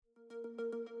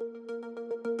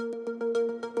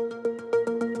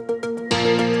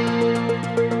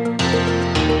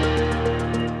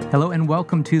Hello and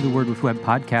welcome to the Word with Webb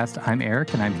podcast. I'm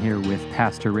Eric and I'm here with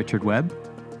Pastor Richard Webb.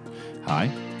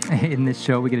 Hi. In this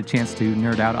show, we get a chance to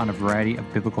nerd out on a variety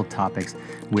of biblical topics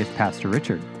with Pastor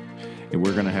Richard. And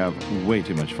we're going to have way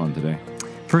too much fun today.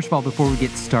 First of all, before we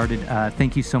get started,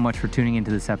 thank you so much for tuning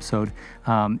into this episode.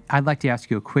 I'd like to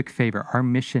ask you a quick favor. Our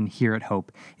mission here at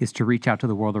Hope is to reach out to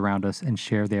the world around us and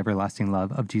share the everlasting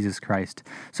love of Jesus Christ.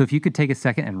 So if you could take a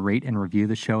second and rate and review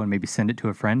the show and maybe send it to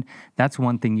a friend, that's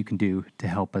one thing you can do to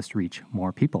help us reach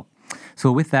more people.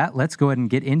 So with that, let's go ahead and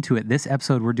get into it. This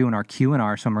episode, we're doing our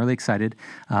Q&R, so I'm really excited.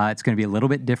 It's going to be a little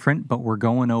bit different, but we're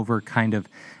going over kind of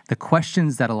the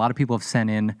questions that a lot of people have sent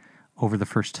in over the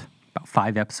first about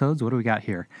 5 episodes. What do we got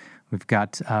here? We've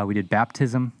got, we did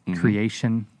baptism,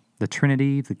 creation, the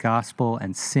Trinity, the gospel,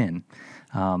 and sin.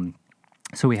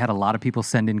 So we had a lot of people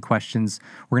send in questions.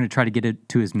 We're going to try to get it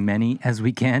to as many as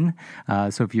we can.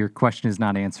 So if your question is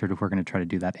not answered, we're going to try to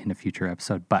do that in a future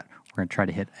episode, but we're going to try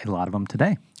to hit a lot of them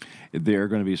today. They're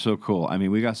going to be so cool. I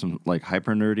mean, we got some like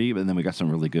hyper nerdy, but then we got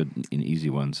some really good and easy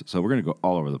ones. So we're going to go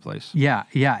all over the place. Yeah.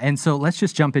 And so let's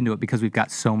just jump into it because we've got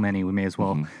so many. We may as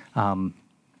well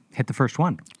hit the first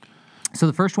one. So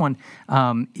the first one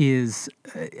is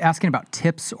asking about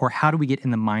tips or how do we get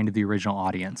in the mind of the original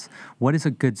audience? What is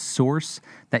a good source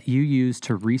that you use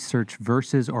to research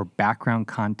verses or background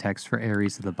context for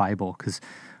areas of the Bible? Because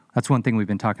that's one thing we've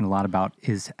been talking a lot about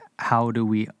is how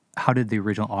did the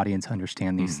original audience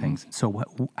understand these things? So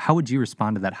how would you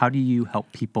respond to that? How do you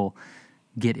help people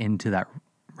get into that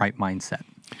right mindset?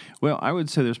 Well, I would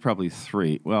say there's probably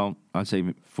 3. Well, I'd say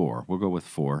 4. We'll go with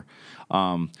 4.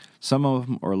 Some of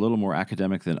them are a little more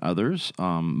academic than others.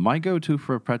 My go-to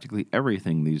for practically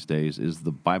everything these days is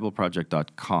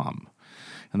thebibleproject.com.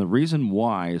 And the reason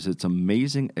why is it's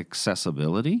amazing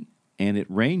accessibility, and it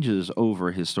ranges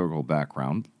over historical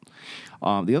background.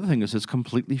 The other thing is it's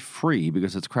completely free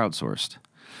because it's crowdsourced.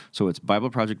 So it's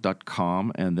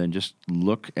bibleproject.com, and then just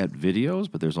look at videos,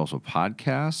 but there's also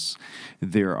podcasts.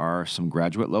 There are some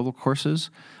graduate-level courses,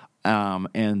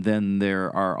 and then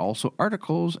there are also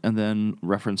articles and then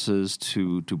references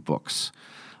to books.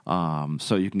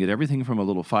 So you can get everything from a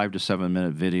little 5 to 7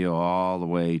 minute video all the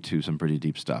way to some pretty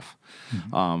deep stuff.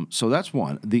 So that's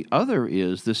one. The other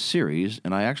is this series,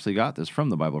 and I actually got this from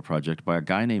the Bible Project by a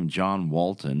guy named John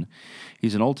Walton.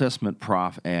 He's an Old Testament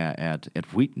prof at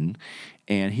Wheaton,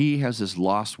 and he has this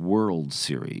Lost World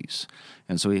series.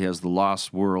 And so he has the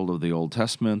Lost World of the Old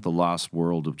Testament, the Lost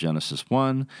World of Genesis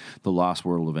 1, the Lost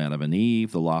World of Adam and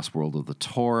Eve, the Lost World of the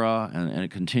Torah, and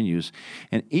it continues.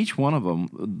 And each one of them,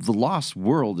 the Lost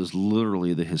World is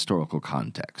literally the historical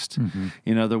context.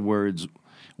 In other words,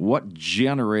 what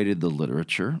generated the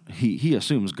literature? He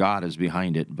assumes God is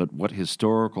behind it, but what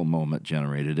historical moment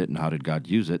generated it, and how did God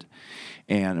use it?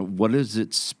 And what is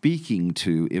it speaking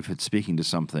to, if it's speaking to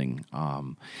something?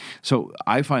 So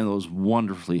I find those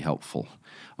wonderfully helpful.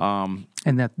 And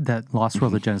that Lost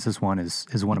World of Genesis 1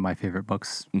 is one of my favorite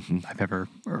books I've ever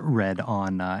read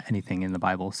on anything in the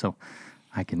Bible. So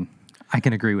I can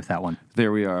agree with that one.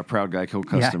 There we are, a proud guy,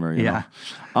 co-customer. You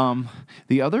know?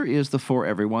 The other is the For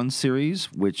Everyone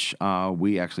series, which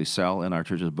we actually sell in our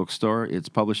church's bookstore. It's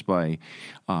published by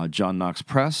John Knox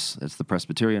Press. It's the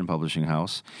Presbyterian Publishing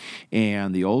House.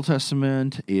 And the Old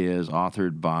Testament is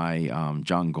authored by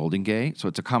John Goldingay, so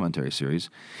it's a commentary series.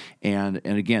 And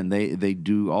again, they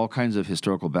do all kinds of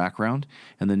historical background.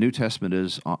 And the New Testament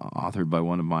is authored by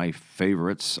one of my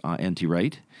favorites, N.T.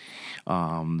 Wright.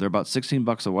 They're about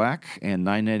 $16 a whack and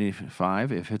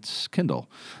 $9.95 if it's Kindle,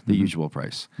 the usual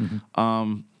price.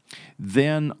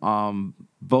 Then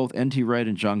both N.T. Wright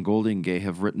and John Goldingay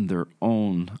have written their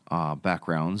own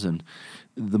backgrounds, and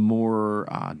the more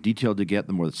detailed they get,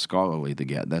 the more scholarly they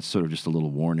get. That's sort of just a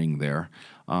little warning there.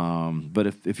 But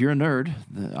if you're a nerd,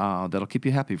 that'll keep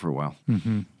you happy for a while.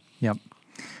 Yep.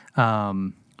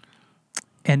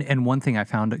 And one thing I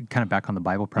found kind of back on the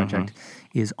Bible Project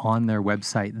is on their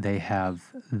website, they have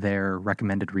their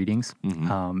recommended readings.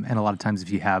 And a lot of times if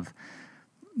you have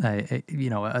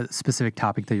a specific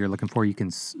topic that you're looking for, you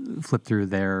can flip through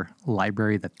their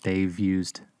library that they've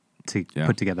used to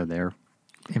put together their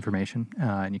information.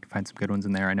 And you can find some good ones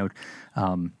in there. I know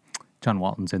John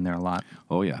Walton's in there a lot.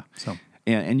 Oh, yeah. So.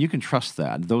 And you can trust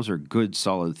that. Those are good,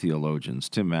 solid theologians.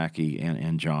 Tim Mackey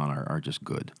and John are just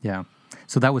good. Yeah.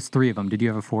 So that was 3 of them. Did you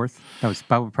have a 4th? That was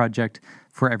Bible Project,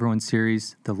 For Everyone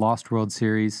series, the Lost World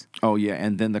series. Oh, yeah,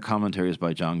 and then the commentaries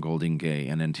by John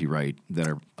Goldingay and N.T. Wright that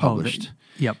are published.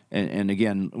 Yep. And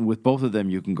again, with both of them,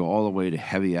 you can go all the way to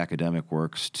heavy academic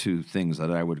works to things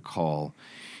that I would call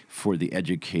for the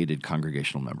educated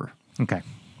congregational member. Okay.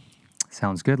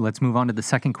 Sounds good. Let's move on to the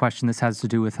second question. This has to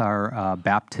do with our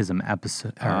baptism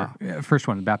episode, first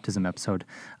one, the baptism episode.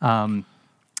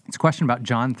 It's a question about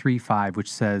John 3:5,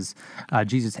 which says,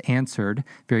 Jesus answered,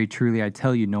 "Very truly I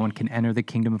tell you, no one can enter the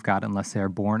kingdom of God unless they are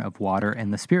born of water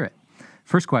and the Spirit."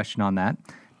 First question on that,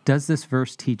 does this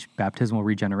verse teach baptismal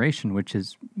regeneration, which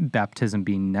is baptism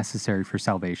being necessary for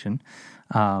salvation?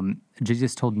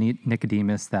 Jesus told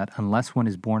Nicodemus that unless one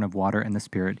is born of water and the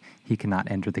Spirit, he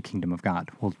cannot enter the kingdom of God.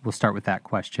 We'll start with that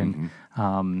question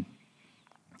and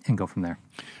go from there.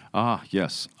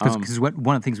 Yes. Because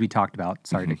one of the things we talked about,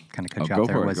 sorry to kind of cut you out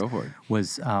there,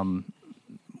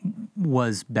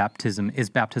 was baptism, is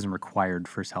baptism required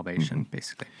for salvation,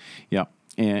 basically? Yeah.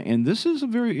 And this is a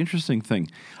very interesting thing.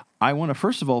 I want to,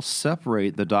 first of all,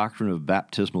 separate the doctrine of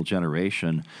baptismal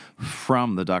generation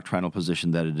from the doctrinal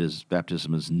position that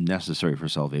baptism is necessary for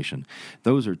salvation.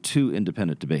 Those are two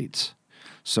independent debates.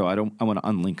 So I want to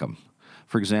unlink them.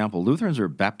 For example, Lutherans are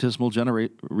baptismal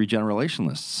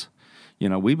regenerationalists.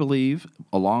 We believe,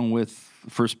 along with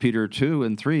 1 Peter 2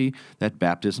 and 3, that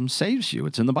baptism saves you.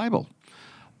 It's in the Bible.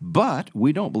 But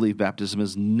we don't believe baptism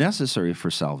is necessary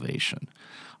for salvation.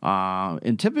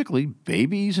 And typically,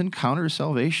 babies encounter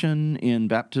salvation in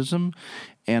baptism,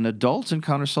 and adults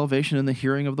encounter salvation in the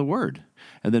hearing of the word.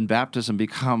 And then baptism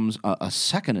becomes a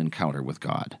second encounter with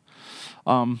God.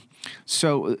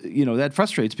 So that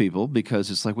frustrates people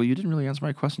because it's like, well, you didn't really answer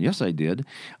my question. Yes, I did.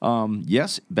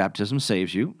 Yes, baptism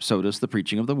saves you. So does the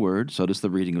preaching of the word. So does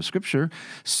the reading of Scripture.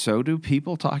 So do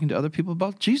people talking to other people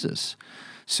about Jesus.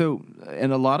 So,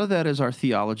 and a lot of that is our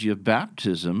theology of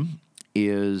baptism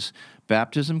is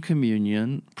baptism,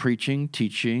 communion, preaching,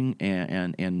 teaching,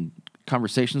 and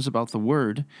conversations about the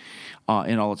Word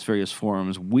in all its various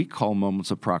forms we call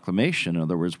moments of proclamation, in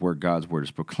other words, where God's Word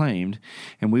is proclaimed,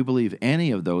 and we believe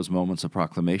any of those moments of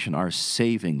proclamation are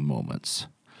saving moments.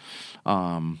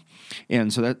 And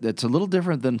so that's a little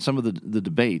different than some of the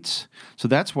debates. So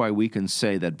that's why we can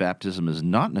say that baptism is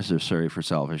not necessary for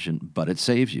salvation, but it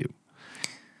saves you.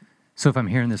 So if I'm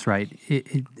hearing this right,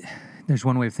 there's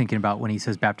one way of thinking about when he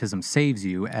says baptism saves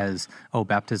you as,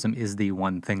 baptism is the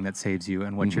one thing that saves you,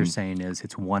 and what you're saying is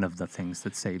it's one of the things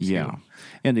that saves you. Yeah.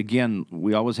 And again,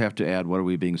 we always have to add, what are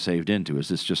we being saved into? Is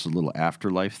this just a little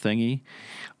afterlife thingy?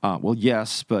 Well,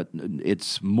 yes, but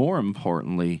it's more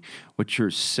importantly, what you're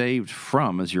saved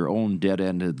from is your own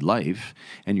dead-ended life,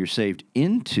 and you're saved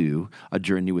into a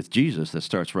journey with Jesus that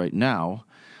starts right now.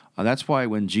 That's why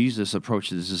when Jesus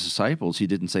approached his disciples, he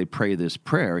didn't say, pray this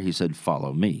prayer. He said,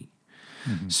 follow me.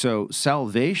 So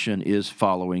salvation is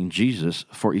following Jesus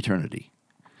for eternity.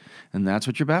 And that's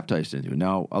what you're baptized into.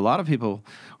 Now, a lot of people,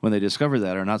 when they discover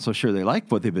that, are not so sure they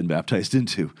like what they've been baptized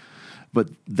into. But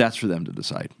that's for them to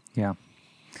decide. Yeah.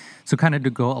 So kind of to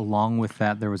go along with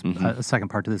that, there was a second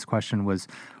part to this question was,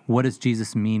 what does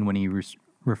Jesus mean when he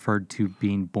referred to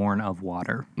being born of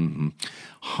water?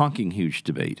 Honking huge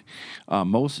debate.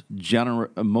 Most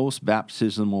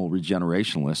baptismal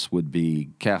regenerationalists would be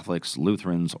Catholics,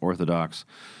 Lutherans, Orthodox,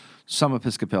 some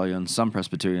Episcopalians, some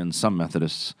Presbyterians, some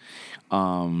Methodists.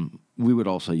 We would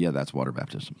all say, yeah, that's water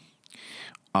baptism.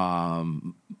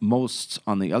 Most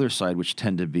on the other side, which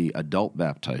tend to be adult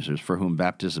baptizers, for whom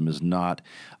baptism is not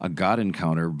a God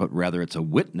encounter, but rather it's a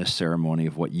witness ceremony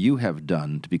of what you have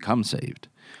done to become saved.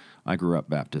 I grew up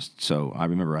Baptist, so I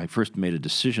remember I first made a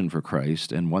decision for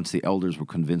Christ, and once the elders were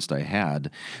convinced I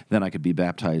had, then I could be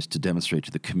baptized to demonstrate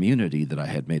to the community that I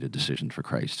had made a decision for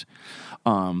Christ.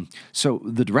 So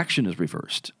the direction is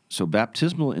reversed. So in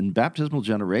baptismal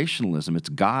generationalism, it's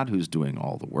God who's doing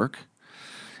all the work.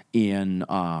 In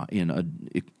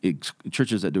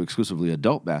churches that do exclusively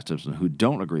adult baptism who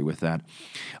don't agree with that,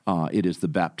 it is the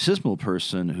baptismal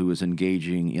person who is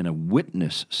engaging in a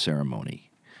witness ceremony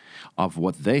of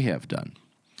what they have done.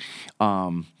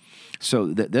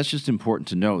 So that's just important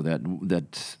to know that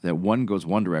one goes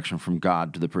one direction from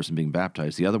God to the person being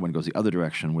baptized. The other one goes the other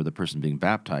direction where the person being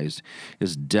baptized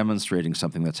is demonstrating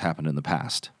something that's happened in the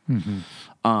past. In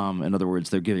other words,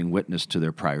 they're giving witness to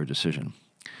their prior decision.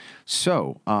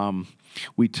 So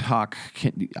we talk.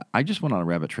 I just went on a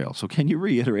rabbit trail. So can you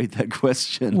reiterate that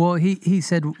question? Well, he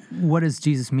said, what does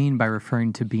Jesus mean by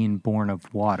referring to being born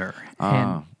of water?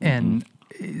 And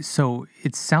so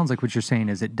it sounds like what you're saying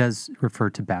is it does refer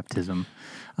to baptism,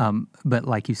 but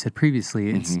like you said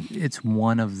previously, it's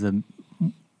one of the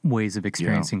ways of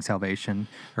experiencing salvation.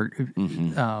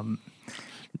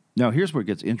 Now, here's where it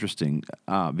gets interesting,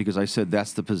 because I said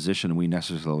that's the position we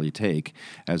necessarily take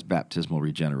as baptismal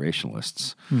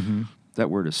regenerationalists. That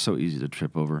word is so easy to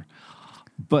trip over.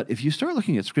 But if you start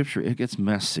looking at Scripture, it gets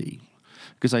messy,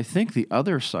 because I think the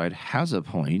other side has a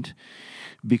point,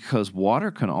 because water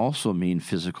can also mean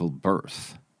physical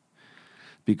birth.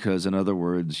 because, in other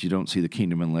words, you don't see the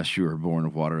kingdom unless you are born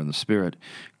of water and the Spirit.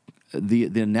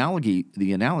 The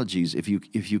analogies, if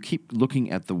you keep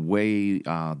looking at the way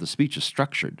the speech is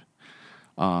structured,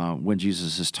 when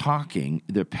Jesus is talking,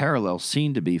 the parallels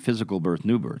seem to be physical birth,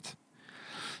 new birth.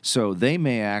 So they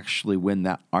may actually win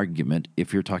that argument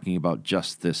if you're talking about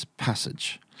just this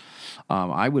passage.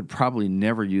 I would probably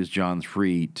never use John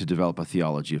 3 to develop a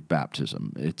theology of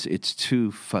baptism. It's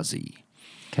too fuzzy.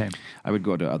 Okay. I would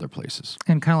go to other places.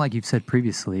 And kind of like you've said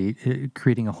previously,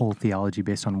 creating a whole theology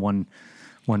based on one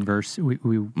verse,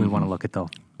 we want to look at the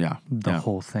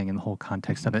whole thing and the whole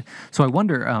context of it. So I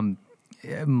wonder,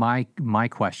 my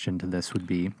question to this would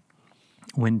be,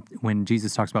 when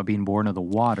Jesus talks about being born of the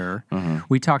water,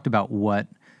 we talked about what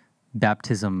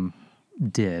baptism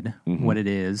did, what it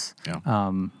is.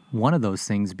 Yeah. One of those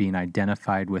things being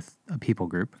identified with a people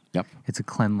group. Yep. It's a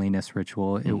cleanliness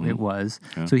ritual. It was.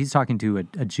 Yeah. So he's talking to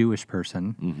a Jewish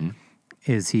person.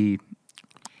 Is he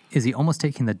almost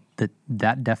taking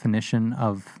that definition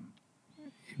of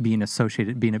being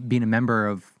associated, being a member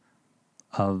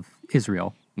of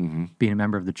Israel, being a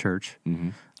member of the church,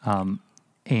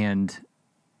 and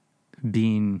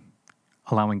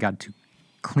allowing God to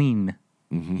clean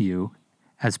you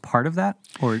as part of that?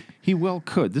 Or he well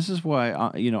could. This is why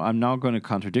I'm now going to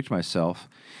contradict myself.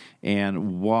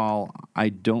 And while I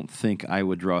don't think I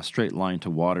would draw a straight line to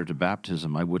water to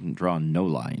baptism, I wouldn't draw no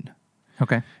line.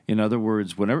 Okay. In other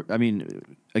words,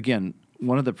 again,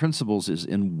 one of the principles is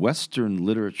in Western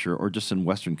literature or just in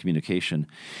Western communication,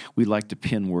 we like to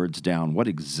pin words down. What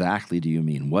exactly do you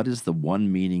mean? What is the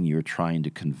one meaning you're trying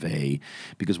to convey?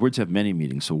 Because words have many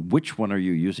meanings. So which one are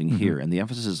you using here? And the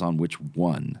emphasis is on which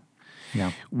one.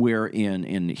 Yeah. Where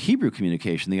in Hebrew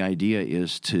communication, the idea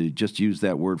is to just use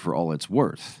that word for all it's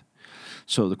worth.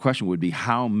 So the question would be,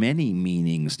 how many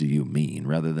meanings do you mean,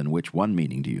 rather than which one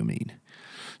meaning do you mean?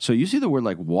 So you see the word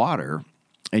like water,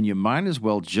 and you might as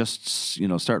well just,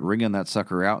 start wringing that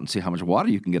sucker out and see how much water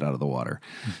you can get out of the water.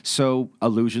 So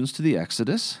allusions to the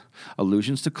Exodus,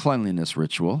 allusions to cleanliness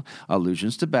ritual,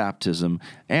 allusions to baptism,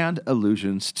 and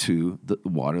allusions to the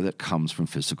water that comes from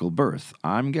physical birth.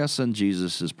 I'm guessing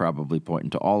Jesus is probably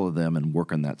pointing to all of them and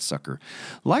working that sucker.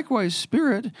 Likewise,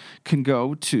 Spirit can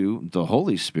go to the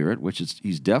Holy Spirit, which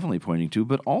he's definitely pointing to,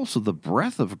 but also the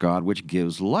breath of God, which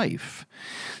gives life.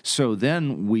 So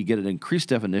then we get an increased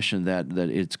definition that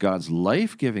it's God's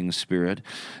life-giving Spirit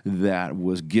that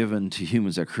was given to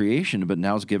humans at creation, but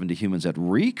now is given to humans at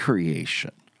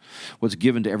recreation. What's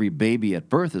given to every baby at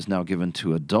birth is now given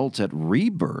to adults at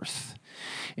rebirth.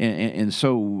 And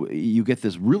so you get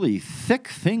this really thick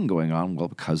thing going on, well,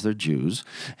 because they're Jews,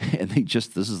 and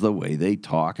this is the way they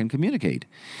talk and communicate.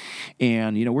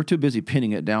 And, we're too busy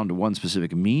pinning it down to one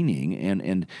specific meaning,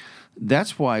 and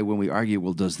that's why when we argue,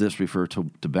 well, does this refer to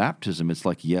baptism, it's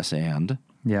like yes and.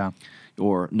 Yeah.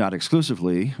 Or not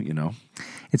exclusively,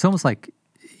 It's almost like,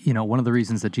 one of the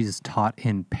reasons that Jesus taught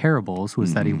in parables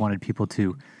was that he wanted people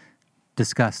to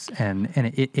discuss, and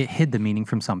it hid the meaning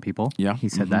from some people. Yeah. He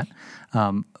said that.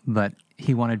 But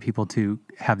he wanted people to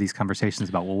have these conversations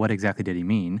about, well, what exactly did he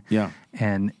mean? Yeah.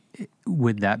 And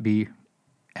would that be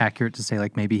accurate to say,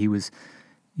 like, maybe he was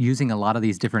using a lot of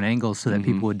these different angles so that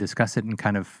people would discuss it and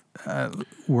kind of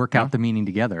work out the meaning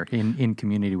together in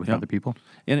community with other people?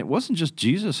 And it wasn't just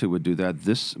Jesus who would do that.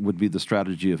 This would be the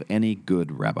strategy of any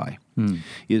good rabbi.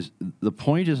 The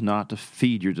point is not to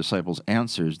feed your disciples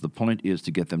answers. The point is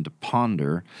to get them to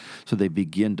ponder so they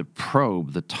begin to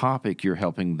probe the topic you're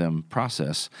helping them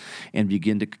process and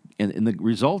begin to, and the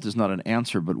result is not an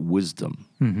answer but wisdom.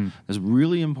 It's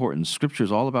really important. Scripture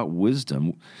is all about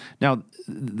wisdom. Now,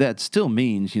 that still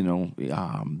means,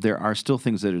 there are still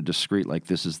things that are discrete, like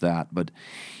this is that, but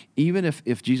even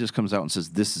if Jesus comes out and says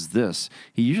this is this,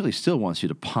 he usually still wants you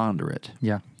to ponder it.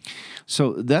 Yeah.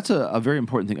 So that's a very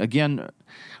important thing. Again,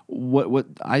 what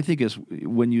I think is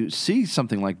when you see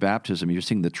something like baptism, you're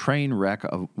seeing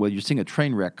you're seeing a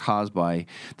train wreck caused by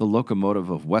the locomotive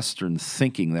of Western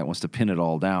thinking that wants to pin it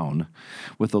all down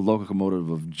with the locomotive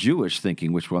of Jewish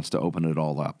thinking which wants to open it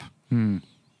all up.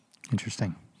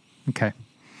 Interesting. Okay.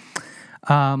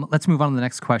 Let's move on to the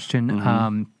next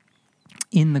question.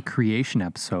 In the creation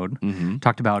episode,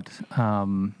 talked about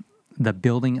the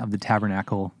building of the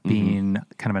tabernacle being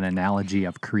kind of an analogy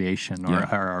of creation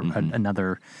or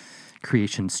another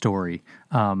creation story.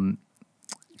 Can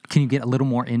you get a little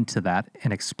more into that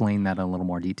and explain that in a little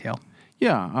more detail?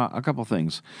 Yeah, a couple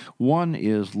things. One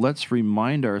is let's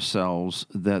remind ourselves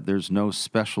that there's no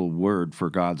special word for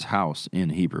God's house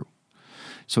in Hebrew.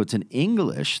 So it's in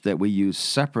English that we use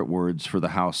separate words for the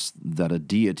house that a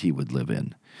deity would live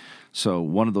in. So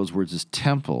one of those words is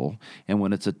temple, and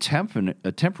when it's a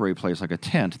temporary place like a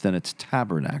tent, then it's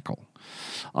tabernacle.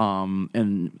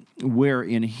 And where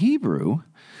in Hebrew,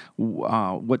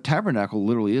 what tabernacle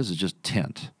literally is just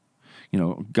tent.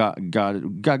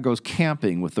 God goes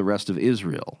camping with the rest of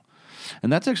Israel.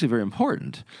 And that's actually very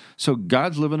important. So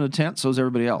God's living in a tent, so is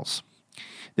everybody else.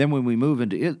 Then when we move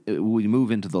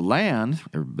into the land,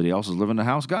 everybody else is living in a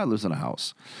house, God lives in a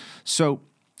house. So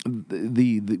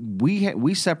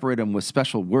we separate them with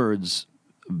special words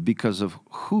because of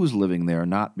who's living there,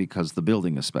 not because the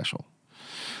building is special.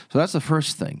 So that's the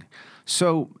first thing.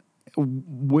 So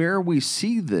where we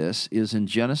see this is in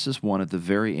Genesis 1 at the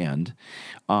very end.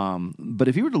 But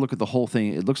if you were to look at the whole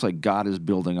thing, it looks like God is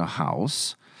building a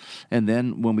house. And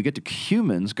then when we get to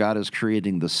humans, God is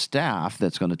creating the staff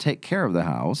that's going to take care of the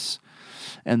house.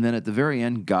 And then at the very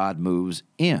end, God moves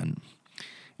in.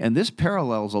 And this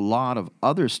parallels a lot of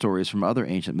other stories from other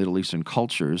ancient Middle Eastern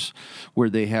cultures where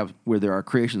there are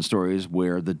creation stories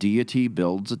where the deity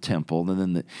builds a temple,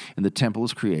 and the temple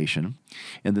is creation,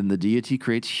 and then the deity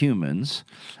creates humans,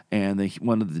 and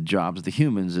one of the jobs of the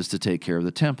humans is to take care of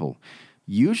the temple.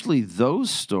 Usually those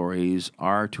stories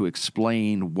are to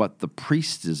explain what the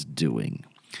priest is doing.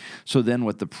 So then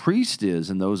what the priest is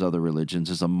in those other religions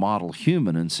is a model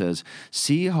human and says,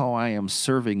 see how I am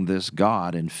serving this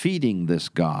God and feeding this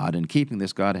God and keeping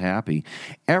this God happy.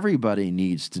 Everybody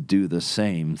needs to do the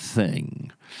same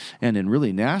thing. And in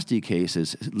really nasty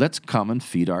cases, let's come and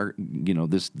feed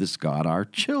this God, our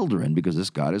children, because this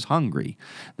God is hungry.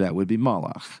 That would be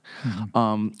Moloch.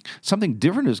 Mm-hmm. Something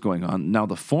different is going on. Now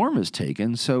the form is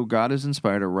taken, so God has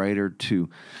inspired a writer to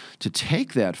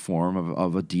take that form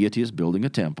of a deity is building a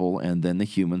temple, and then the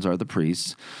humans are the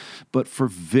priests, but for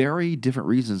very different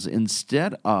reasons.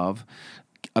 Instead of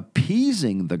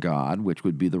appeasing the God, which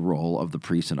would be the role of the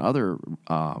priests in other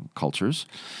cultures,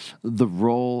 the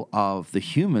role of the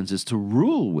humans is to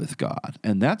rule with God.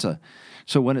 And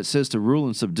so when it says to rule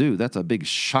and subdue, that's a big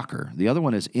shocker. The other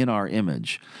one is in our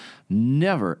image.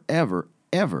 Never, ever,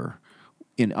 ever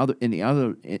in any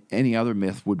other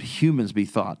myth would humans be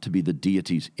thought to be the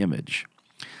deity's image.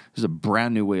 This is a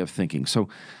brand new way of thinking. So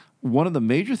one of the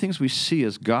major things we see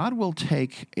is God will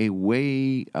take a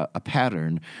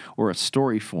pattern or a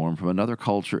story form from another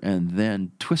culture and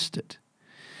then twist it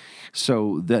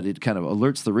so that it kind of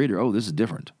alerts the reader, oh, this is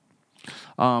different.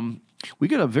 We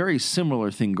get a very similar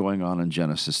thing going on in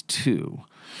Genesis 2,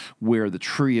 where the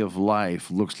tree of life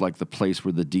looks like the place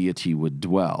where the deity would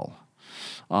dwell.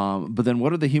 But then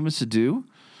what are the humans to do?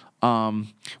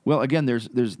 Well, again,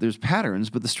 there's patterns,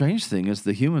 but the strange thing is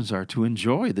the humans are to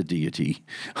enjoy the deity.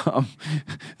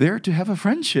 They're to have a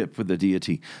friendship with the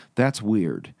deity. That's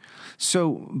weird.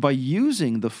 So by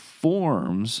using the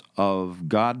forms of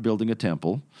God building a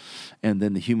temple, and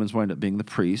then the humans wind up being the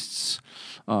priests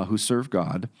who serve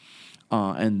God,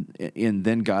 and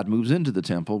then God moves into the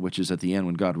temple, which is at the end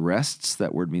when God rests.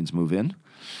 That word means move in.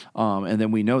 And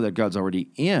then we know that God's already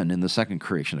in the second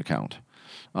creation account.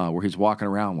 Where he's walking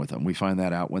around with them. We find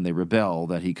that out when they rebel,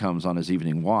 that he comes on his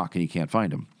evening walk and he can't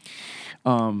find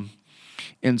them.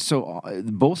 And so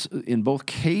in both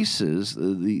cases,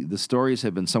 the stories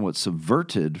have been somewhat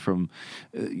subverted from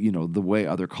the way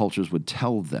other cultures would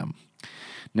tell them.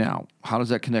 Now, how does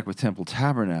that connect with Temple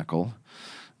Tabernacle?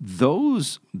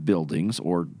 Those buildings,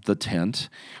 or the tent,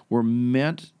 were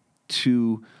meant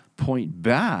to point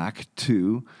back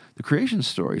to the creation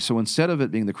story. So instead of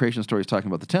it being the creation stories talking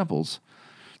about the temples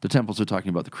are talking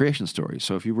about the creation story.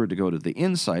 So if you were to go to the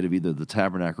inside of either the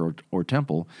tabernacle or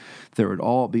temple, there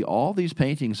would be all these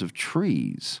paintings of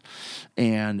trees,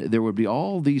 and there would be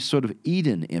all these sort of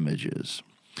Eden images.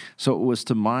 So it was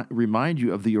to remind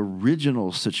you of the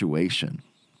original situation.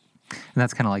 And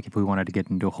that's kind of like if we wanted to get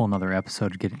into a whole nother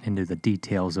episode, get into the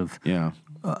details of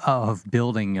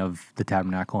building of the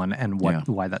tabernacle and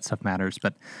why that stuff matters.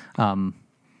 But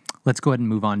let's go ahead and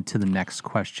move on to the next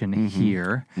question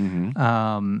here.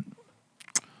 Mm-hmm.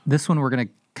 This one we're going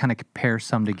to kind of compare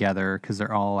some together because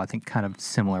they're all, I think, kind of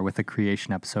similar with the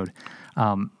creation episode.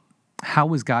 How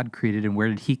was God created and where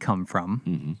did he come from?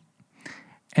 Mm-hmm.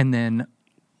 And then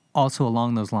also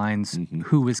along those lines,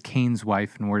 who was Cain's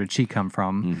wife and where did she come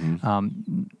from?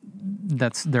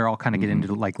 Mm-hmm. They're all kind of get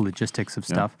into like logistics of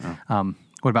stuff. Yeah.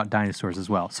 What about dinosaurs as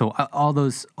well? So all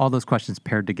those questions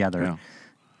paired together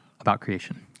about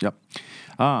creation. Yep.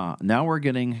 Now we're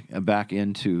getting back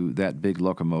into that big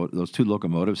locomotive, those two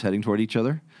locomotives heading toward each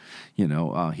other,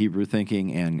 Hebrew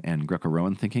thinking and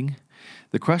Greco-Roman thinking.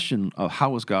 The question of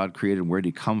how was God created and where did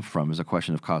he come from is a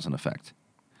question of cause and effect.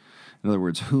 In other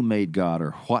words, who made God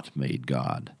or what made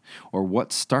God or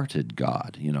what started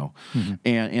God,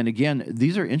 And again,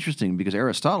 these are interesting because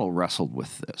Aristotle wrestled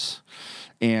with this.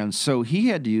 And so he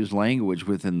had to use language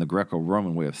within the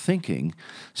Greco-Roman way of thinking.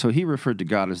 So he referred to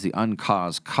God as the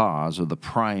uncaused cause or the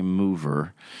prime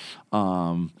mover.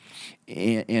 And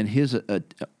his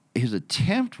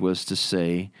attempt was to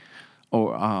say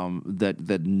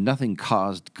that nothing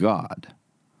caused God.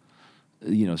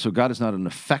 So God is not an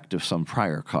effect of some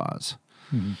prior cause.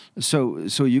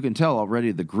 So you can tell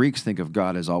already the Greeks think of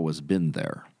God as always been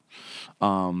there.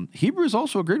 Hebrews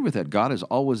also agreed with that. God has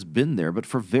always been there, but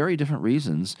for very different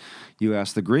reasons. You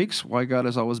ask the Greeks why God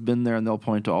has always been there, and they'll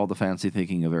point to all the fancy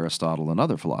thinking of Aristotle and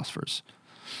other philosophers.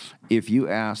 If you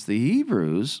ask the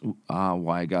Hebrews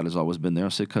why God has always been there, they'll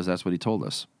say, because that's what he told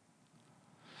us.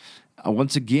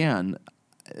 Once again,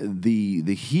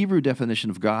 the Hebrew definition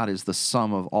of God is the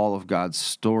sum of all of God's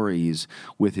stories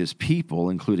with his people,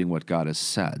 including what God has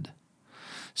said.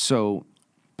 So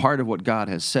part of what God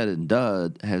has said and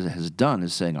has done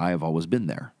is saying, I have always been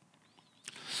there.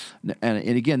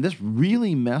 And again, this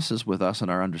really messes with us and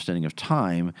our understanding of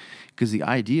time, because the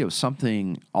idea of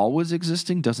something always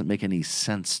existing doesn't make any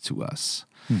sense to us.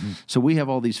 So we have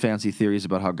all these fancy theories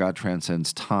about how God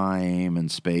transcends time and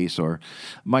space, or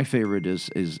my favorite is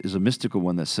a mystical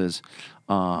one that says,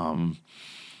 that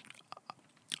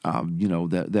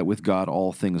with God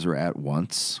all things are at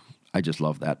once. I just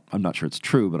love that. I'm not sure it's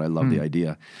true, but I love the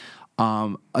idea.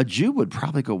 A Jew would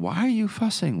probably go, why are you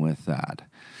fussing with that?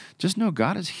 Just know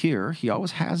God is here. He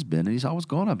always has been, and he's always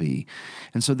going to be.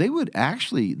 And so they would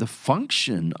actually, the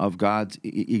function of God's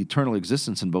eternal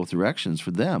existence in both directions for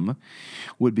them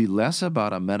would be less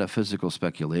about a metaphysical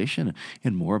speculation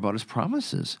and more about his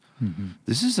promises.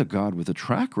 This is a God with a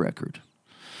track record.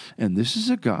 And this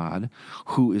is a God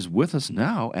who is with us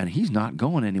now, and he's not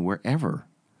going anywhere ever.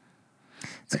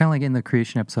 It's kind of like in the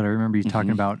creation episode, I remember you talking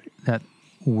about that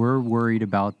we're worried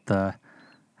about the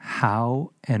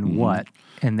how and what,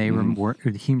 and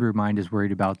the Hebrew mind is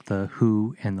worried about the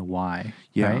who and the why,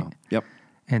 right? Yep.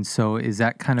 And so is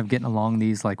that kind of getting along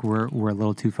these, like we're a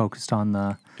little too focused on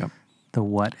the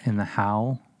what and the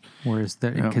how, whereas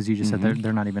because you just said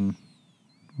they're not even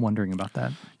wondering about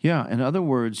that. Yeah, in other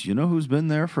words, you know who's been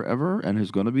there forever and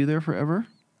who's going to be there forever?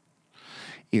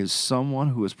 Is someone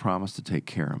who has promised to take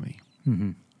care of me.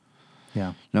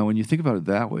 Yeah. Now, when you think about it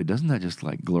that way, doesn't that just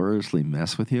like gloriously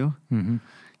mess with you?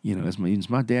 It means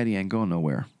my daddy ain't going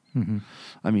nowhere.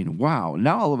 I mean, wow.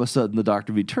 Now all of a sudden the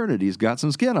Doctor of Eternity's got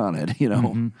some skin on it,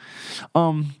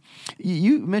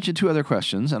 You mentioned two other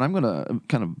questions, and I'm going to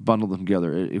kind of bundle them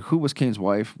together. Who was Cain's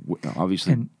wife?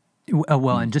 Obviously. And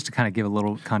just to kind of give a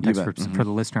little context for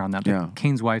the listener on that,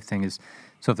 Cain's wife thing is,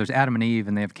 so if there's Adam and Eve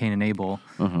and they have Cain and Abel,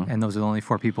 and those are the only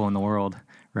 4 people in the world,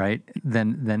 right?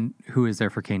 Then who is there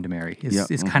for Cain to marry?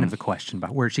 Is kind of the question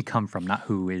about where did she come from, not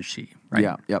who is she, right?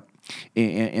 Yeah, yep.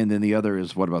 And then the other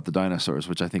is, what about the dinosaurs,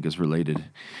 which I think is related.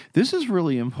 This is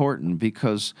really important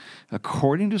because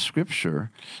according to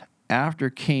Scripture, after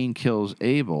Cain kills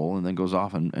Abel and then goes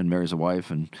off and marries a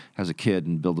wife and has a kid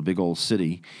and builds a big old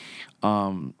city,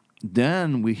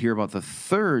 then we hear about the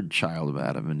third child of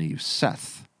Adam and Eve,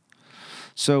 Seth.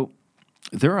 So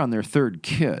they're on their third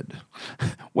kid.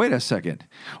 Wait a second.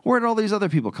 Where did all these other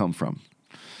people come from?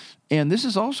 And this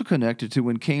is also connected to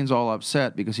when Cain's all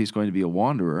upset because he's going to be a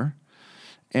wanderer.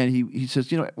 And he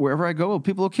says, wherever I go,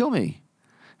 people will kill me.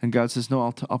 And God says, no,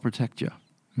 I'll protect you.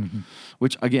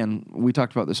 Which, again, we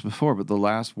talked about this before, but the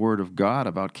last word of God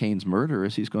about Cain's murder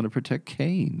is he's going to protect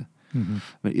Cain. I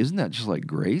mean, isn't that just like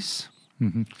grace?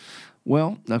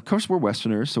 Well, of course, we're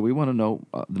Westerners, so we want to know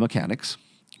the mechanics.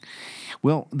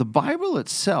 Well, the Bible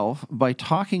itself, by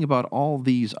talking about all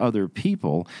these other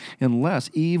people,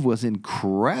 unless Eve was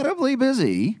incredibly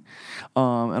busy,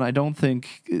 and I don't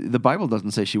think, the Bible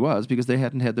doesn't say she was because they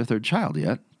hadn't had their third child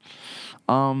yet,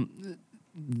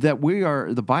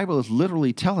 the Bible is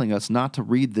literally telling us not to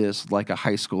read this like a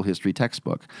high school history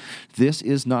textbook. This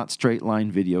is not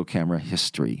straight-line video camera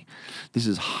history. This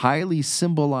is highly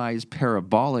symbolized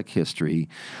parabolic history,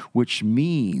 which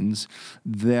means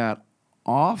that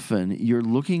often you're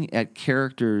looking at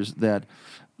characters that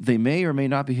they may or may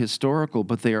not be historical,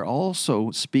 but they are also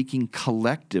speaking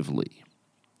collectively.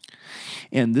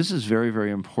 And this is very, very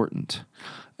important.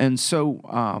 And so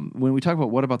when we talk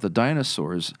about what about the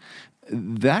dinosaurs,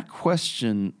 that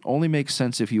question only makes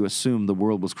sense if you assume the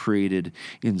world was created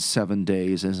in 7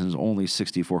 days and is only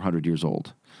 6,400 years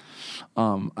old.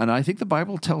 And I think the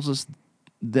Bible tells us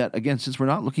that, again, since we're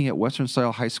not looking at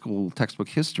Western-style high school textbook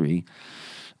history,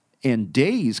 and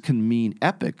days can mean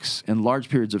epochs and large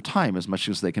periods of time as much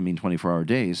as they can mean 24-hour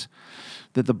days,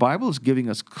 that the Bible is giving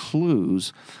us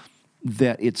clues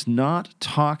that it's not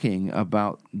talking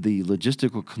about the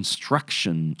logistical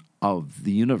construction of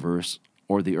the universe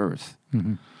or the earth.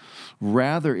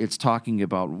 Rather, it's talking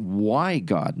about why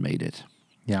God made it.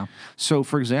 Yeah. So,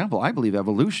 for example, I believe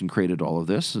evolution created all of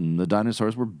this, and the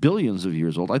dinosaurs were billions of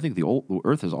years old. I think the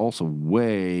Earth is also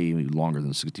way longer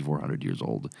than 6,400 years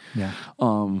old. Yeah.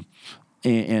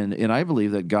 And I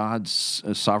believe that God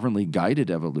sovereignly guided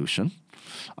evolution.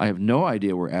 I have no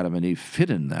idea where Adam and Eve fit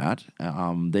in that.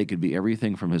 They could be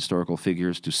everything from historical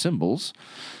figures to symbols.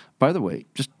 By the way,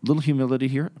 just a little humility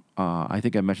here. I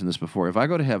think I mentioned this before. If I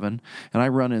go to heaven and I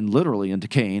run in literally into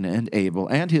Cain and Abel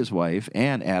and his wife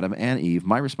and Adam and Eve,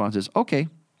 my response is, okay.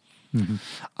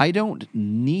 I don't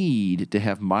need to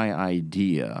have my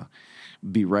idea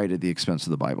be right at the expense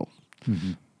of the Bible.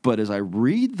 But as I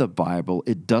read the Bible,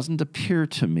 it doesn't appear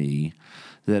to me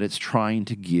that it's trying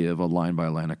to give a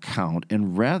line-by-line account,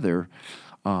 and rather,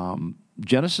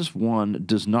 Genesis 1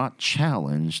 does not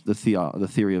challenge the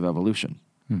theory of evolution.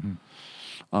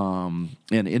 And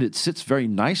it sits very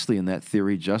nicely in that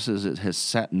theory, just as it has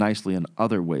sat nicely in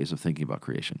other ways of thinking about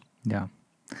creation. Yeah.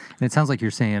 And it sounds like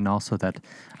you're saying also that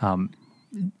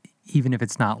even if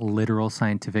it's not literal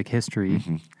scientific history,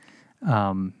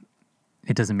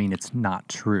 it doesn't mean it's not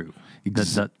true.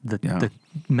 The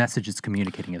message it's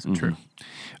communicating isn't true.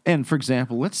 And for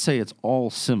example, let's say it's all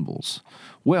symbols.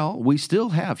 Well, we still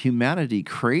have humanity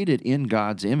created in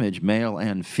God's image, male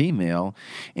and female,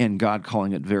 and God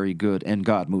calling it very good, and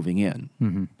God moving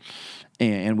in.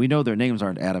 And we know their names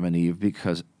aren't Adam and Eve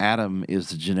because Adam is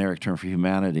the generic term for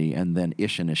humanity, and then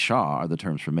Ish and Isha are the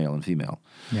terms for male and female.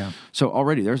 Yeah. So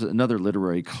already there's another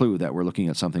literary clue that we're looking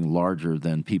at something larger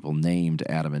than people named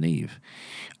Adam and Eve.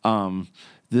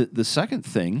 The second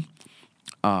thing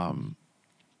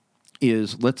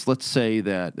is let's say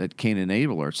that Cain and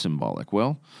Abel are symbolic.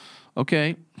 Well,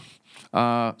 okay,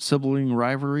 sibling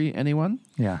rivalry, anyone?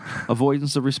 Yeah.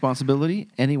 Avoidance of responsibility,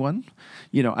 anyone?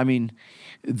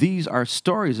 These are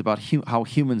stories about how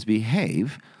humans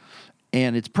behave,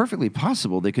 and it's perfectly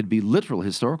possible they could be literal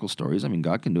historical stories. I mean,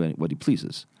 God can do what he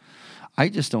pleases. I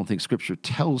just don't think Scripture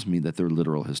tells me that they're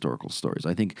literal historical stories.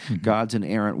 I think God's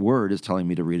inerrant word is telling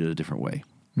me to read it a different way.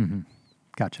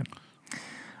 Gotcha.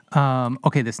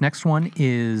 Okay, this next one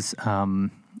is,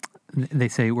 they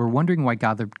say, we're wondering why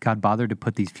God bothered to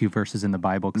put these few verses in the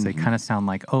Bible, because they kind of sound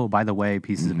like, oh, by the way,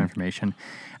 pieces of information.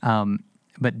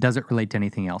 But does it relate to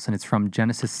anything else? And it's from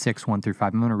Genesis 6, 1 through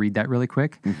 5. I'm going to read that really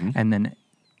quick, and then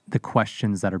the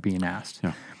questions that are being asked.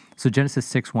 Yeah. So Genesis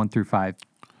 6, 1 through 5.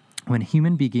 When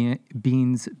human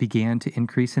beings began to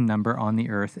increase in number on the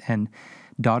earth, and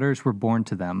daughters were born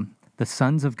to them, the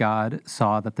sons of God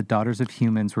saw that the daughters of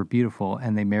humans were beautiful,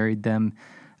 and they married them.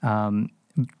 Sorry,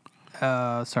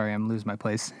 I'm losing my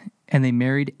place. And they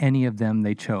married any of them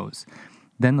they chose.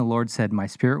 Then the Lord said, "My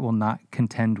spirit will not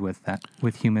contend with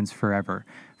humans forever,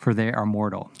 for they are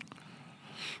mortal.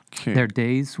 Okay. Their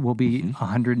days will be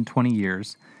 120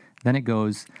 years." Then it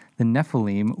goes, "The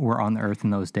Nephilim were on the earth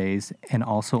in those days, and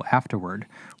also afterward,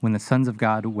 when the sons of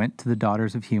God went to the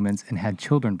daughters of humans and had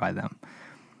children by them.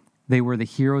 They were the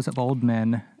heroes of old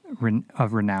men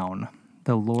of renown.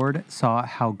 The Lord saw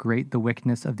how great the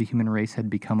wickedness of the human race had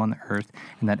become on the earth,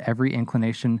 and that every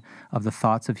inclination of the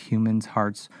thoughts of humans'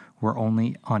 hearts were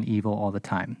only on evil all the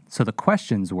time." So the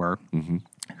questions were,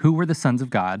 who were the sons of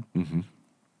God,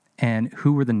 and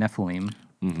who were the Nephilim?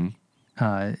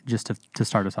 Just to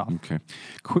start us off. Okay.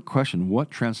 Quick question.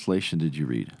 What translation did you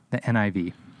read? The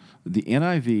NIV. The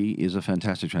NIV is a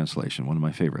fantastic translation, one of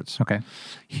my favorites. Okay.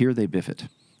 Here they biff it.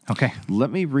 Okay.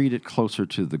 Let me read it closer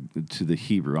to the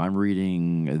Hebrew. I'm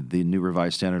reading the New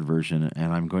Revised Standard Version,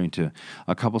 and I'm going to,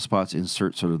 a couple spots,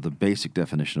 insert sort of the basic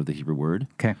definition of the Hebrew word.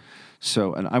 Okay.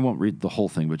 So, and I won't read the whole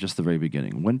thing, but just the very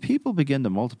beginning. When people began to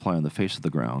multiply on the face of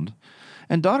the ground,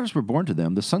 and daughters were born to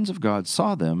them, the sons of God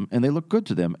saw them, and they looked good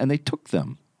to them, and they took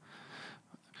them,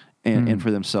 and for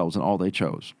themselves, and all they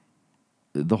chose.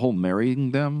 The whole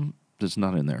marrying them is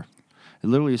not in there. It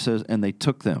literally says, and they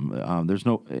took them. There's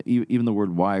no, even the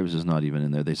word wives is not even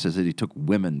in there. They says that he took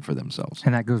women for themselves.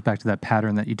 And that goes back to that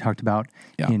pattern that you talked about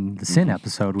in the sin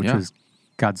episode, which was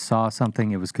God saw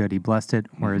something, it was good, he blessed it,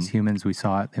 whereas humans, we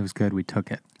saw it, it was good, we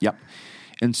took it. Yep.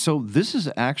 And so this is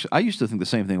actually, I used to think the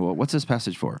same thing. Well, what's this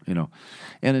passage for?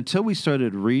 And until we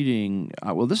started reading,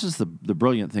 this is the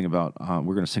brilliant thing about,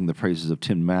 we're going to sing the praises of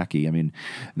Tim Mackey. I mean,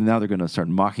 now they're going to start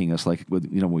mocking us like,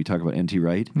 when we talk about N.T.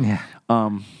 Wright. Yeah.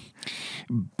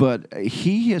 But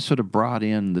he has sort of brought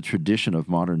in the tradition of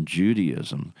modern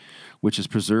Judaism, which has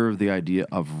preserved the idea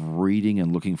of reading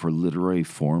and looking for literary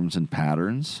forms and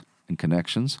patterns and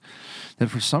connections that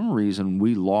for some reason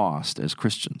we lost as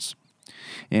Christians.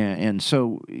 And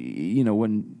so,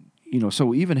 when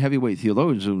so even heavyweight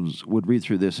theologians would read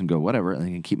through this and go, whatever, and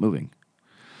they can keep moving.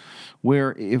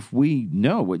 Where if we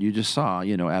know what you just saw,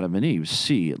 Adam and Eve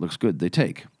see, it looks good, they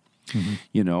take.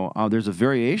 Mm-hmm. There's a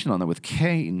variation on that with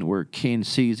Cain, where Cain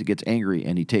sees, it gets angry,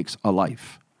 and he takes a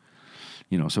life.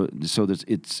 So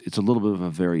it's a little bit of a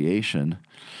variation.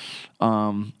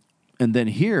 And then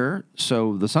here,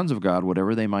 so the sons of God,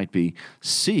 whatever they might be,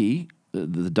 see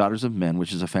the daughters of men,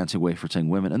 which is a fancy way for saying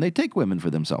women, and they take women for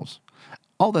themselves,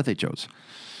 all that they chose.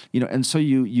 And so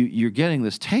you're getting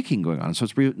this taking going on. So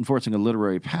it's reinforcing a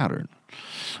literary pattern.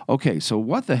 Okay, so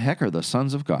what the heck are the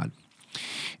sons of God?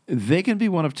 They can be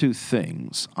one of two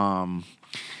things.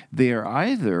 They are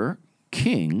either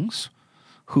kings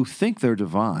who think they're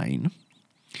divine,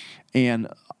 and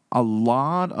a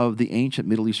lot of the ancient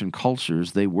Middle Eastern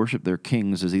cultures, they worship their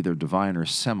kings as either divine or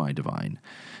semi-divine.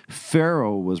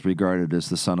 Pharaoh was regarded as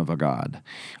the son of a god.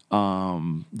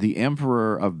 The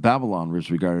emperor of Babylon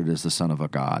was regarded as the son of a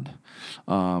god.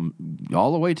 All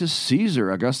the way to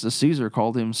Caesar. Augustus Caesar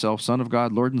called himself son of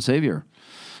God, Lord and Savior.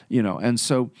 And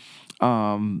so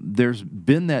there's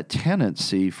been that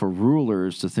tendency for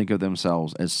rulers to think of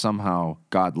themselves as somehow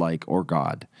godlike or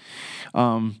God.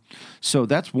 So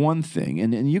that's one thing.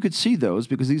 And you could see those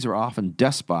because these are often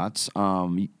despots.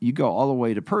 You go all the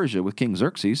way to Persia with King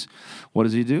Xerxes. What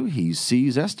does he do? He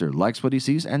sees Esther, likes what he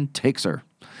sees, and takes her.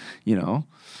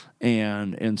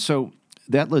 And so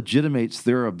that legitimates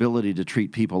their ability to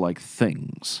treat people like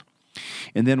things.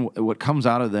 And then what comes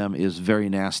out of them is very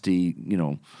nasty,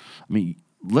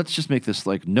 let's just make this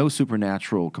like no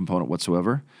supernatural component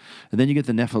whatsoever. And then you get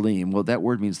the Nephilim. Well, that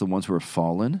word means the ones who are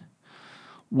fallen.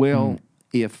 Well,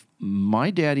 if my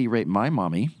daddy raped my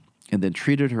mommy and then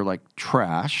treated her like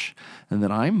trash, and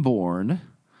then I'm born,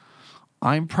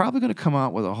 I'm probably going to come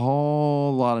out with a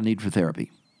whole lot of need for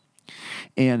therapy.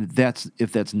 And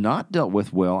if that's not dealt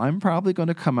with well, I'm probably going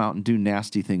to come out and do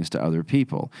nasty things to other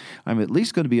people. I'm at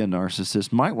least going to be a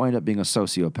narcissist, might wind up being a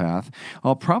sociopath.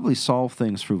 I'll probably solve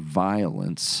things through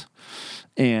violence.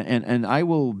 And I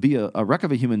will be a wreck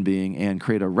of a human being and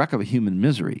create a wreck of a human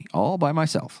misery all by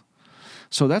myself.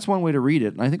 So that's one way to read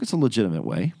it, and I think it's a legitimate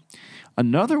way.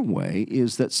 Another way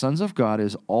is that sons of God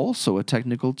is also a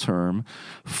technical term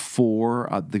for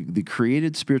the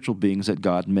created spiritual beings that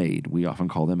God made. We often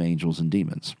call them angels and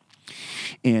demons.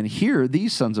 And here,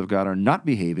 these sons of God are not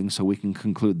behaving, so we can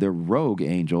conclude they're rogue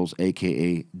angels,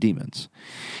 a.k.a. demons.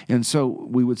 And so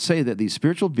we would say that these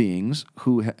spiritual beings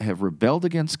who have rebelled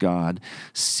against God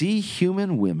see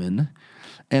human women,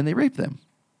 and they rape them.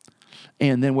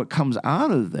 And then what comes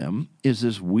out of them is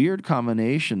this weird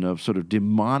combination of sort of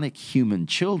demonic human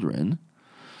children.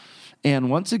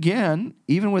 And once again,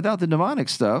 even without the demonic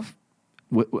stuff,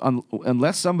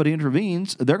 unless somebody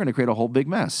intervenes, they're going to create a whole big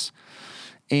mess.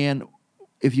 And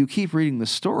if you keep reading the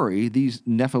story, these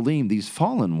Nephilim, these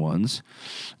fallen ones,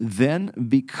 then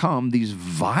become these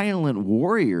violent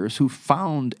warriors who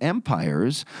found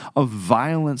empires of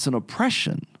violence and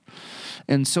oppression.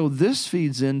 And so this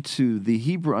feeds into the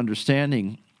Hebrew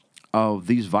understanding of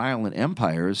these violent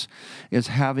empires as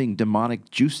having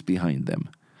demonic juice behind them.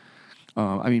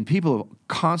 People have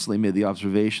constantly made the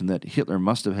observation that Hitler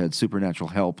must have had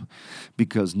supernatural help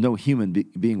because no human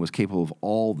being was capable of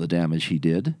all the damage he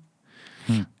did.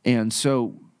 And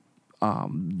so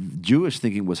Jewish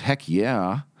thinking was, heck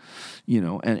yeah,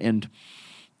 and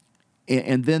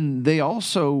then they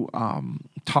also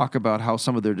talk about how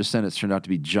some of their descendants turned out to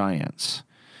be giants.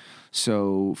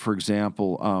 So, for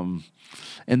example,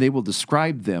 and they will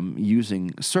describe them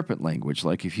using serpent language.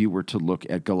 Like if you were to look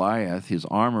at Goliath, his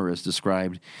armor is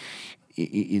described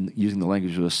in using the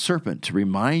language of a serpent to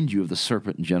remind you of the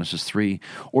serpent in Genesis 3,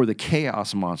 or the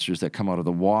chaos monsters that come out of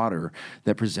the water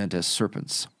that present as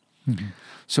serpents. Mm-hmm.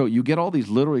 So you get all these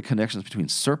literary connections between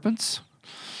serpents,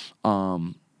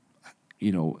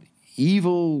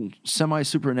 evil,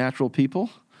 semi-supernatural people.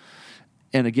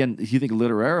 And again, if you think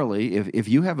literarily, if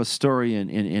you have a story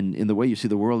in the way you see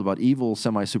the world about evil,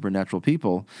 semi-supernatural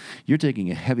people, you're taking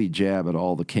a heavy jab at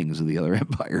all the kings of the other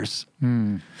empires.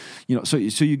 So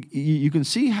you can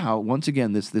see how, once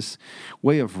again, this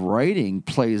way of writing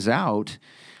plays out.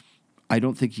 I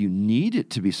don't think you need it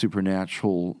to be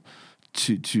supernatural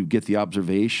to get the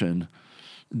observation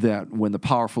that when the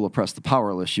powerful oppress the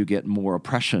powerless, you get more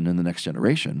oppression in the next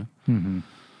generation. Mm-hmm.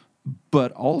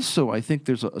 But also, I think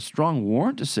there's a strong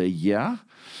warrant to say,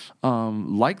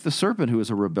 like the serpent who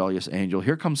is a rebellious angel,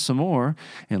 here comes some more,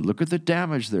 and look at the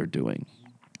damage they're doing.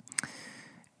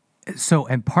 So,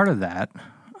 and part of that,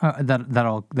 that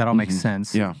all makes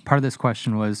sense. Yeah. Part of this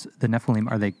question was the Nephilim,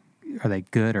 are they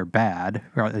good or bad?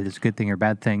 Or is it a good thing or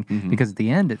bad thing? Mm-hmm. Because at the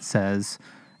end it says,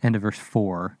 end of verse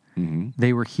 4,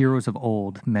 they were heroes of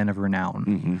old, men of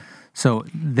renown. So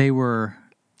they were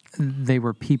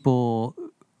people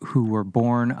who were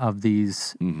born of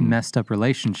these messed up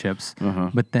relationships,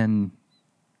 but then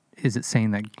is it saying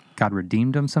that God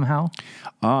redeemed them somehow?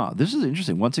 This is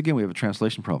interesting. Once again, we have a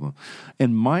translation problem.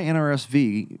 And my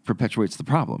NRSV perpetuates the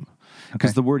problem.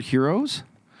 Because the word heroes,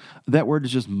 that word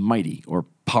is just mighty or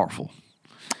powerful.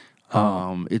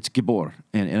 It's gibor.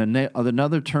 And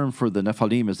another term for the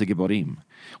Nephilim is the giborim,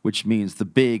 which means the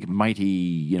big,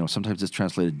 mighty, sometimes it's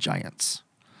translated giants.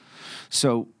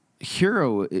 So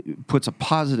hero puts a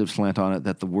positive slant on it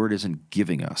that the word isn't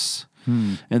giving us.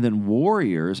 And then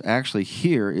warriors actually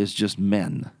here is just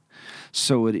men.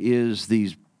 So it is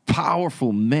these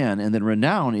powerful men, and then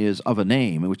renown is of a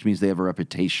name, which means they have a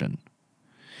reputation.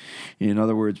 In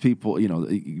other words, people,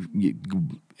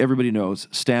 everybody knows,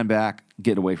 stand back,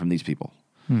 get away from these people.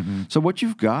 So what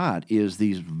you've got is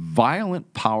these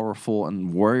violent, powerful,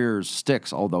 and warriors'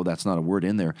 sticks, although that's not a word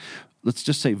in there. Let's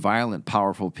just say violent,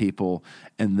 powerful people,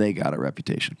 and they got a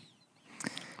reputation.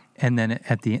 And then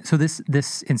at the end, so this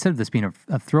instead of this being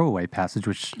a throwaway passage,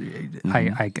 which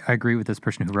I agree with this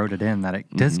person who wrote it in, that it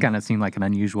does kind of seem like an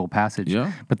unusual passage.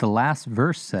 Yeah. But the last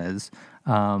verse says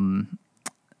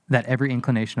that every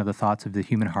inclination of the thoughts of the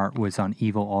human heart was on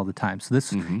evil all the time. So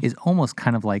this is almost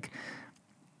kind of like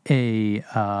a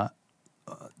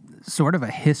sort of a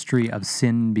history of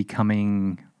sin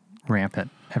becoming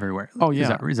rampant everywhere. Oh,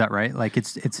 yeah. Is that right? Like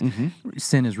it's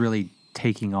sin is really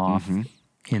taking off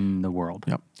in the world.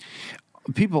 Yep.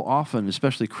 People often,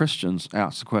 especially Christians,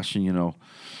 ask the question,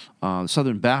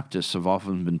 Southern Baptists have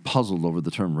often been puzzled over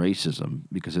the term racism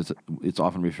because it's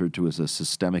often referred to as a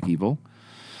systemic evil.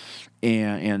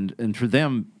 And for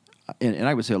them, and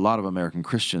I would say a lot of American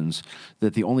Christians,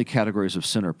 that the only categories of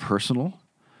sin are personal.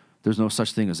 There's no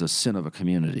such thing as a sin of a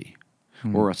community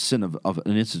or a sin of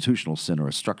an institutional sin or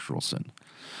a structural sin.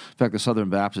 In fact, the Southern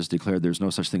Baptists declared there's no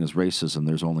such thing as racism,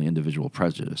 there's only individual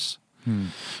prejudice.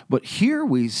 But here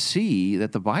we see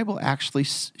that the Bible actually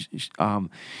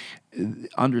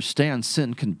understands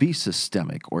sin can be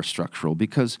systemic or structural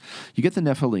because you get the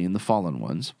Nephilim, the fallen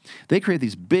ones. They create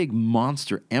these big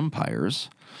monster empires,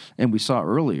 and we saw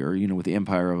earlier, with the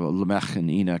empire of Lamech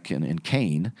and Enoch and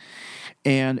Cain.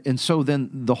 And so then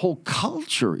the whole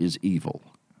culture is evil.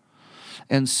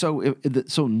 And so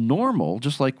normal,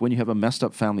 just like when you have a messed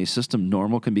up family system,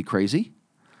 normal can be crazy,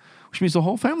 which means the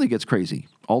whole family gets crazy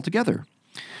altogether.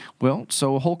 Well,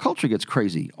 so a whole culture gets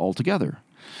crazy altogether.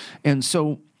 And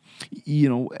so,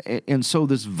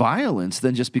 this violence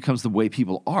then just becomes the way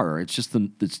people are. It's just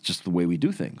the way we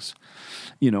do things.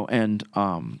 You think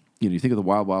of the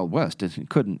Wild Wild West.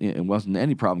 It wasn't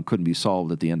any problem couldn't be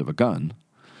solved at the end of a gun.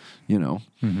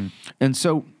 And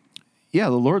so, the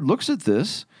Lord looks at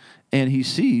this and he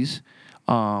sees,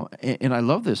 and I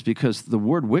love this because the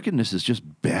word wickedness is just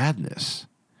badness.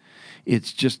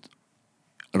 It's just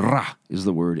ra is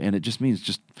the word, and it just means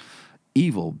just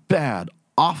evil, bad,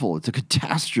 awful. It's a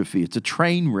catastrophe. It's a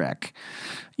train wreck,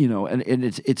 and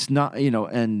it's not,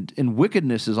 and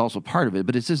wickedness is also part of it,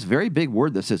 but it's this very big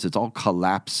word that says it's all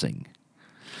collapsing.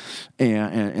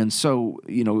 And so,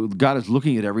 God is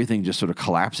looking at everything just sort of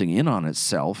collapsing in on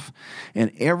itself,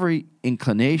 and every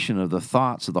inclination of the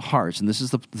thoughts of the hearts, and this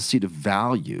is the seat of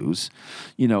values,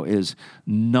 is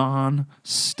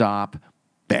non-stop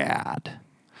bad.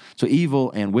 So evil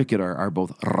and wicked are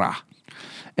both ra.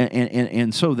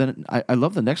 And so then I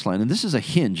love the next line, and this is a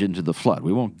hinge into the flood.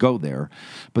 We won't go there,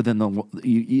 but then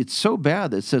it's so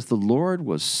bad that it says the Lord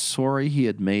was sorry he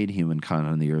had made humankind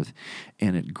on the earth,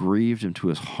 and it grieved him to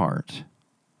his heart.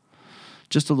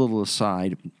 Just a little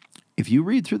aside, if you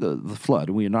read through the flood,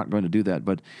 we are not going to do that,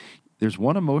 but there's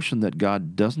one emotion that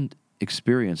God doesn't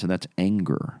experience, and that's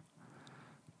anger.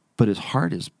 But his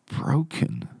heart is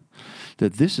broken.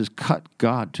 That this has cut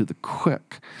God to the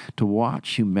quick to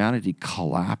watch humanity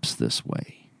collapse this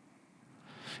way.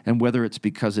 And whether it's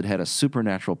because it had a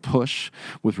supernatural push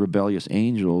with rebellious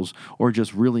angels or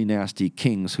just really nasty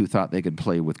kings who thought they could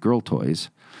play with girl toys,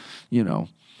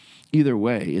 either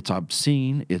way, it's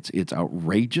obscene, it's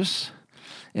outrageous.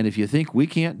 And if you think we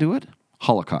can't do it,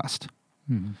 Holocaust.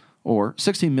 Or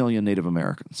 16 million Native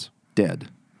Americans dead.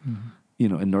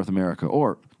 In North America,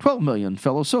 or 12 million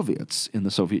fellow Soviets in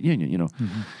the Soviet Union.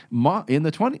 In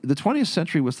the 20th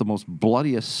century was the most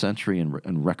bloodiest century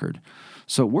in record.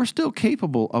 So we're still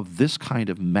capable of this kind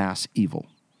of mass evil.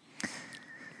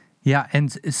 Yeah,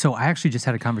 and so I actually just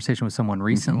had a conversation with someone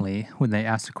recently when they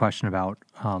asked a question about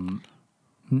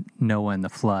Noah and the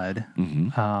flood,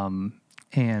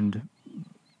 and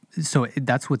so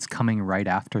that's what's coming right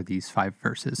after these 5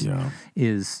 verses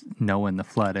is Noah and the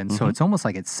flood. And so it's almost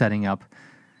like it's setting up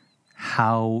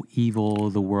how evil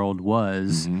the world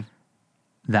was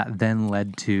that then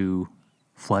led to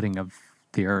flooding of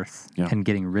the earth and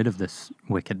getting rid of this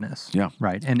wickedness. Yeah.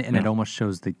 Right. And it almost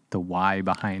shows the why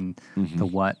behind the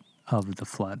what of the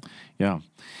flood. Yeah.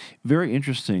 Very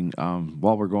interesting.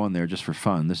 While we're going there, just for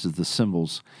fun, this is the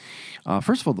symbols.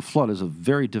 First of all, the flood is a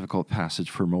very difficult passage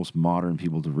for most modern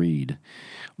people to read.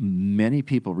 Many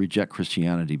people reject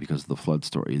Christianity because of the flood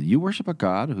story. You worship a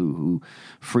God who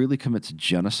freely commits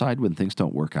genocide when things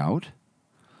don't work out.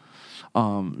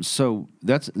 So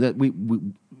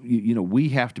we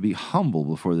have to be humble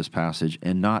before this passage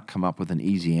and not come up with an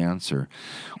easy answer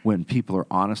when people are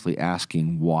honestly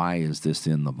asking, why is this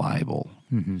in the Bible?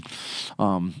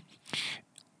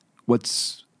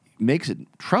 What makes it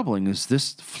troubling is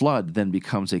this flood then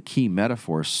becomes a key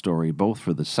metaphor story both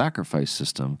for the sacrifice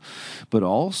system, but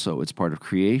also it's part of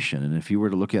creation. And if you were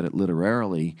to look at it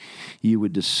literarily, you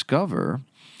would discover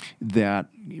that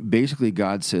basically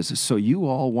God says, so you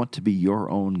all want to be your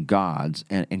own gods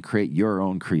and create your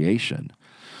own creation.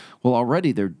 Well,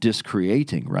 already they're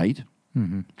discreating, right?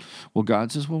 Well,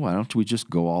 God says, well, why don't we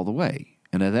just go all the way?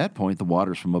 And at that point, the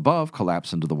waters from above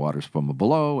collapse into the waters from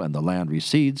below, and the land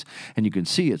recedes. And you can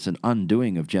see it's an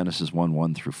undoing of Genesis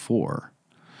 1:1 through 4.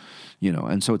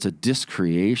 And so it's a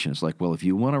discreation. It's like, well, if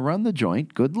you want to run the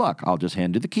joint, good luck. I'll just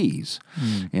hand you the keys.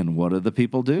 And what do the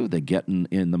people do? They get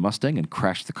in the Mustang and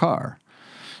crash the car.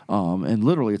 And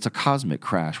literally, it's a cosmic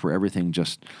crash where everything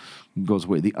just goes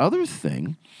away. The other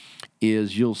thing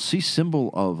is you'll see symbol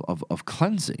of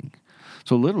cleansing.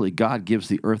 So literally, God gives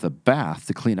the earth a bath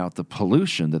to clean out the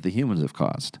pollution that the humans have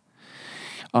caused.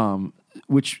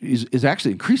 Which is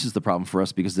actually increases the problem for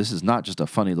us because this is not just a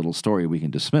funny little story we can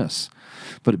dismiss,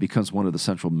 but it becomes one of the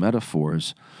central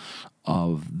metaphors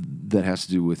that has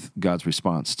to do with God's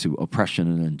response to oppression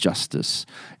and injustice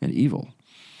and evil.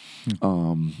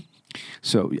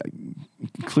 So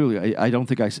clearly, I don't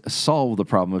think I solved the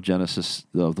problem of Genesis,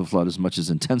 of the flood, as much as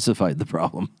intensified the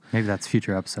problem. Maybe that's a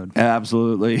future episode.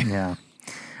 Absolutely. Yeah.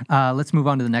 Let's move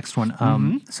on to the next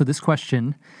one. So this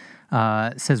question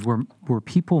says, were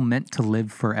people meant to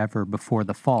live forever before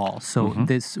the fall? So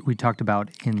this we talked about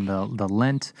in the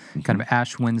Lent, kind of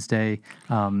Ash Wednesday,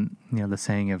 the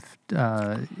saying of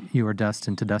you are dust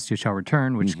and to dust you shall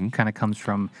return, which kind of comes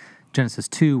from Genesis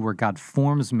 2, where God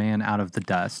forms man out of the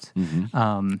dust.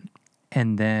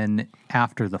 And then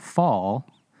after the fall,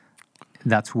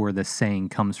 that's where this saying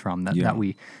comes from, that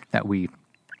we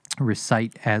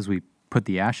recite as we put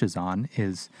the ashes on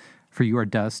is, for you are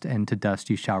dust, and to dust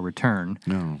you shall return.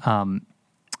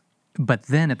 But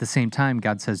then at the same time,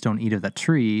 God says, don't eat of that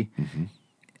tree,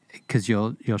 because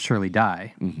you'll surely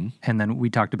die. And then we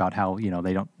talked about how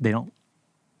they don't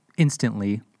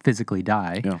instantly physically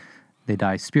die. They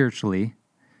die spiritually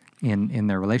in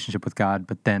their relationship with God.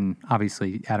 But then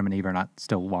obviously Adam and Eve are not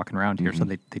still walking around here, so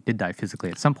they did die physically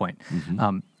at some point.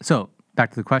 So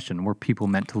back to the question: were people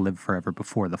meant to live forever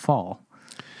before the fall?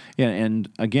 Yeah, and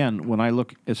again, when I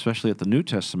look especially at the New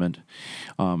Testament,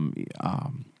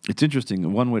 it's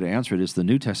interesting. One way to answer it is the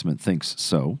New Testament thinks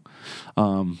so.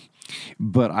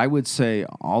 But I would say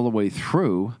all the way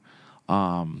through,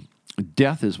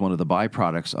 death is one of the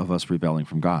byproducts of us rebelling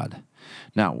from God.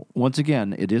 Now, once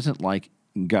again, it isn't like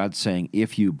God saying,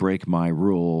 if you break my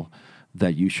rule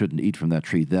that you shouldn't eat from that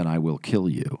tree, then I will kill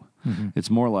you. It's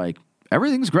more like,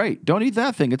 everything's great. Don't eat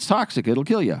that thing. It's toxic. It'll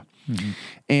kill you.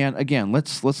 And again,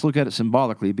 let's look at it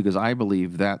symbolically, because I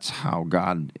believe that's how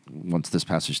God wants this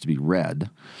passage to be read.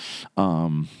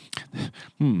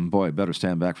 Boy, better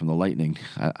stand back from the lightning.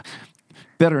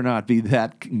 Better not be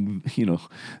that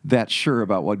sure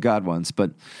about what God wants.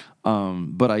 But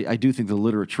I do think the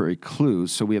literary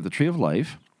clues. So we have the tree of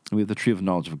life, and we have the tree of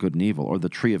knowledge of good and evil, or the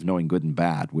tree of knowing good and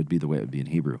bad would be the way it would be in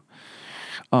Hebrew.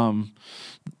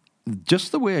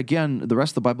 Just the way, again, the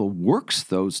rest of the Bible works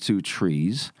those two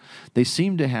trees, they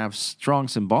seem to have strong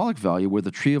symbolic value where the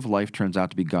tree of life turns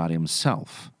out to be God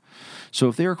himself. So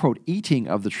if they are, quote, eating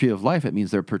of the tree of life, it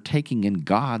means they're partaking in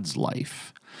God's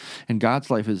life. And God's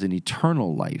life is an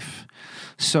eternal life.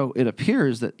 So it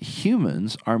appears that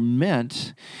humans are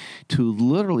meant to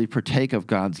literally partake of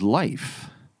God's life.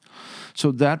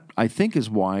 So that, I think, is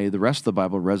why the rest of the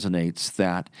Bible resonates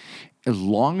that as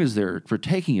long as they're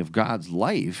partaking of God's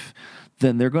life,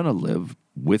 then they're going to live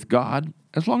with God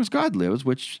as long as God lives,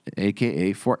 which,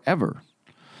 a.k.a. forever.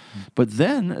 But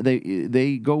then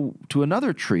they go to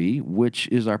another tree, which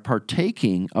is our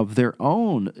partaking of their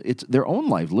own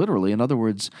life, literally. In other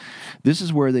words, this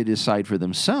is where they decide for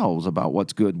themselves about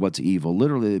what's good, what's evil.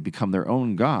 Literally, they become their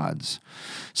own gods.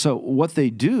 So what they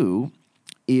do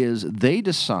is they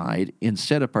decide,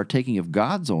 instead of partaking of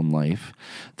God's own life,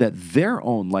 that their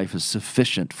own life is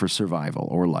sufficient for survival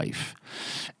or life.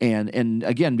 And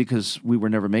again, because we were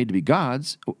never made to be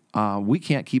gods, we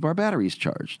can't keep our batteries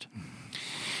charged.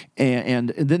 And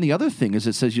then the other thing is,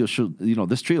 it says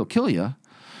this tree will kill you.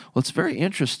 Well, it's very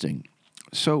interesting.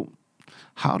 So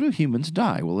how do humans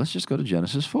die? Well, let's just go to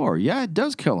Genesis 4. Yeah, it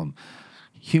does kill them.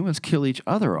 Humans kill each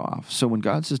other off. So when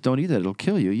God says, don't eat that, it'll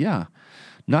kill you, yeah.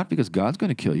 Not because God's going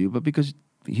to kill you, but because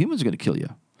humans are going to kill you.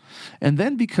 And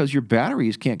then because your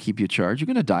batteries can't keep you charged, you're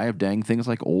going to die of dang things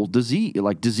like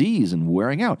disease and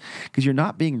wearing out, because you're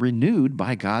not being renewed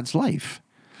by God's life.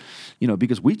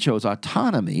 Because we chose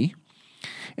autonomy,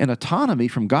 and autonomy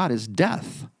from God is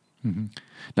death. Mm-hmm.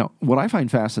 Now, what I find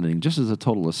fascinating, just as a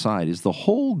total aside, is the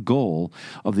whole goal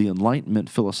of the Enlightenment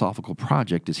philosophical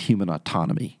project is human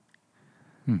autonomy.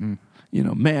 Mm-hmm.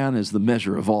 Man is the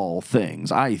measure of all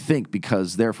things. I think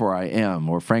because therefore I am.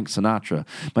 Or Frank Sinatra,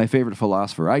 my favorite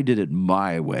philosopher, I did it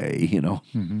my way,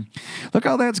 Mm-hmm. Look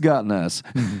how that's gotten us.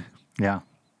 Mm-hmm. Yeah.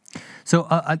 So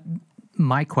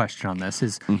my question on this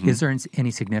is, mm-hmm. is there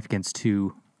any significance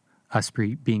to us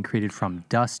being created from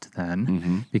dust then?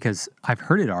 Mm-hmm. Because I've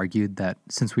heard it argued that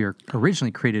since we were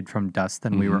originally created from dust,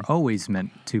 then mm-hmm. we were always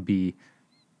meant to be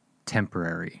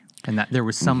temporary. And that there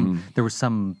was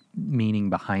some meaning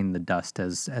behind the dust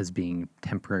as being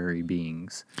temporary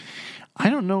beings. I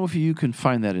don't know if you can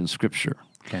find that in Scripture.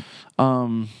 Okay.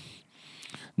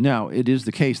 Now, it is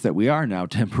the case that we are now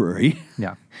temporary.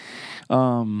 Yeah.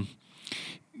 But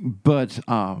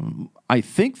I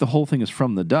think the whole thing is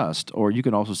from the dust, or you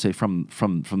can also say from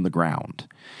the ground.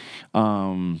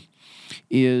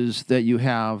 Is that you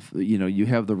have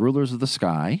the rulers of the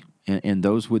sky. And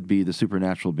those would be the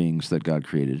supernatural beings that God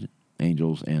created,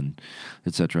 angels and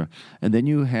etc. And then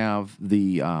you have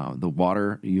the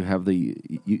water. You have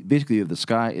basically you have the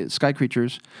sky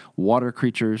creatures, water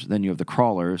creatures. Then you have the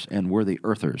crawlers, and we're the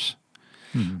earthers,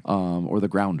 mm-hmm. Or the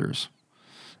grounders.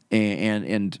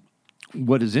 And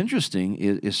what is interesting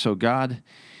is so God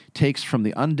takes from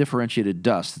the undifferentiated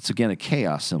dust. It's again a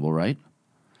chaos symbol, right?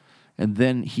 And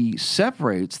then He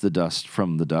separates the dust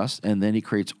from the dust, and then He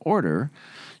creates order.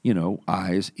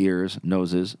 Eyes, ears,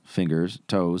 noses, fingers,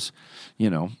 toes,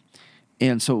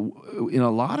 And so in a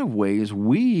lot of ways,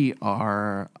 we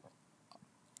are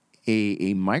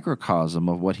a microcosm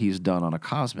of what He's done on a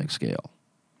cosmic scale,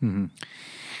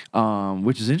 mm-hmm.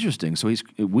 Which is interesting. So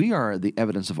we are the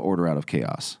evidence of order out of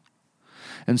chaos.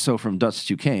 And so from dust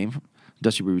you came,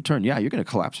 dust you will return. Yeah, you're going to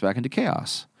collapse back into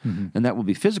chaos. Mm-hmm. And that will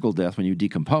be physical death when you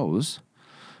decompose,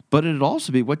 but it'll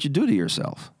also be what you do to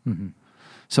yourself. Mm-hmm.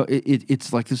 So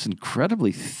it's like this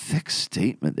incredibly thick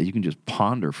statement that you can just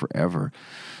ponder forever.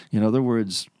 In other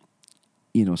words,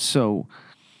 so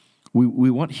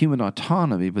we want human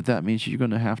autonomy, but that means you're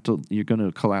going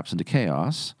to collapse into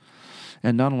chaos.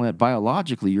 And not only that,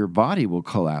 biologically, your body will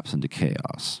collapse into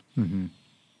chaos. Mm-hmm.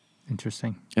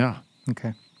 Interesting. Yeah.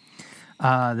 Okay.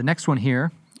 The next one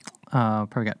here,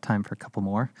 probably got time for a couple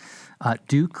more.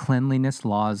 Do cleanliness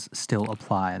laws still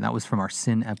apply? And that was from our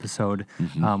sin episode,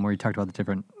 mm-hmm. Where you talked about the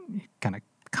different kind of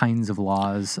kinds of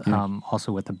laws. Yeah.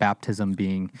 Also with the baptism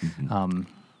being, mm-hmm.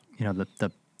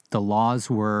 The laws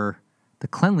the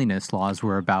cleanliness laws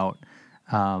were about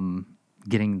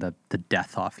getting the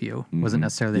death off you. Mm-hmm. It wasn't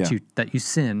necessarily that you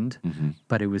sinned, mm-hmm.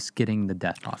 but it was getting the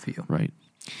death off you. Right.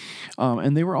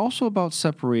 And they were also about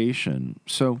separation.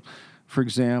 So, for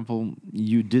example,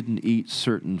 you didn't eat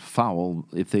certain fowl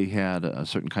if they had a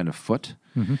certain kind of foot,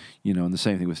 mm-hmm. And the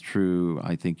same thing was true.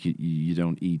 I think you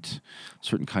don't eat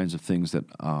certain kinds of things that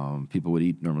people would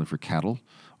eat normally for cattle,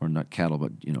 or not cattle,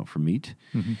 but for meat.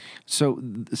 Mm-hmm. So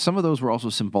some of those were also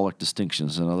symbolic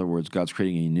distinctions. In other words, God's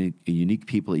creating a unique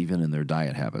people even in their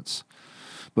diet habits.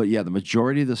 But yeah, the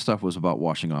majority of the stuff was about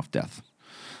washing off death.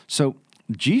 So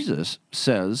Jesus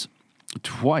says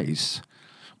twice.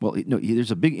 Well,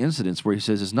 there's a big incidence where He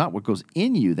says it's not what goes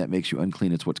in you that makes you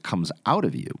unclean, it's what comes out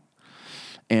of you.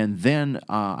 And then,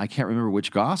 I can't remember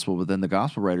which gospel, but then the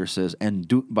gospel writer says,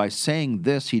 by saying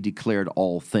this, He declared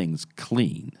all things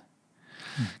clean.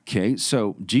 Okay,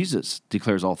 so Jesus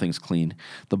declares all things clean.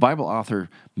 The Bible author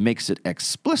makes it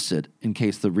explicit in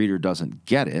case the reader doesn't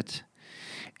get it.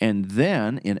 And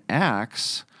then in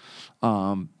Acts,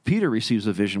 Peter receives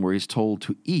a vision where he's told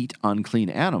to eat unclean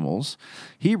animals.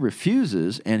 He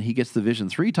refuses, and he gets the vision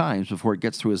 3 times before it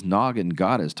gets through his noggin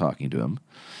God is talking to him.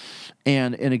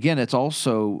 And again, it's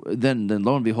also, then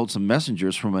lo and behold, some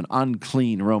messengers from an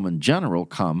unclean Roman general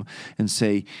come and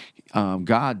say,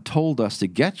 God told us to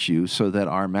get you so that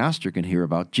our master can hear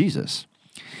about Jesus.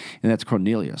 And that's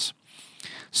Cornelius.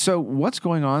 So what's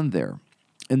going on there?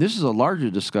 and this is a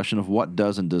larger discussion of what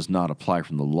does and does not apply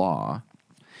from the law.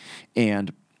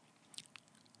 And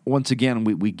once again,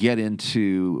 we get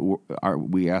into, are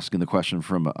we asking the question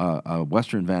from a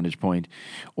Western vantage point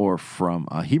or from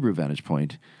a Hebrew vantage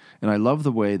point? And I love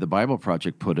the way the Bible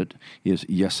Project put it is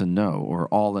yes and no, or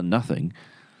all and nothing.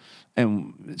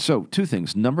 And so two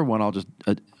things. Number one,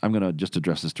 I'm going to just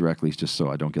address this directly just so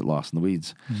I don't get lost in the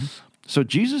weeds. Mm-hmm. So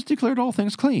Jesus declared all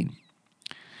things clean.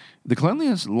 The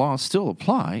cleanliness laws still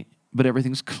apply, but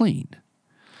everything's clean.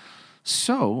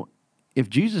 So if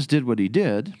Jesus did what he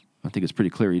did, I think it's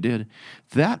pretty clear he did,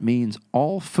 that means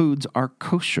all foods are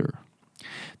kosher,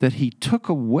 that he took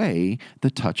away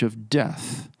the touch of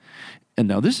death. And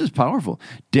now this is powerful.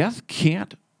 Death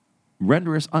can't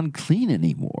render us unclean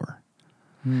anymore.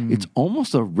 It's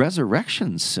almost a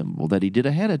resurrection symbol that he did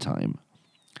ahead of time.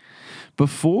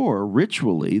 Before,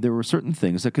 ritually, there were certain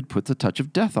things that could put the touch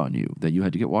of death on you, that you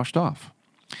had to get washed off.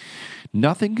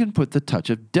 Nothing can put the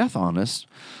touch of death on us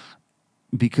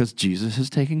because Jesus has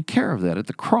taken care of that at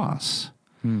the cross.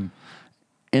 And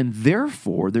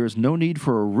therefore, there is no need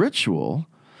for a ritual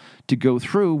to go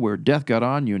through where death got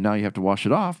on you and now you have to wash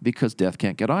it off because death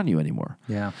can't get on you anymore.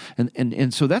 Yeah.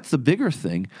 And so that's the bigger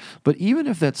thing. But even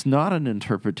if that's not an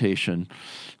interpretation,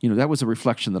 that was a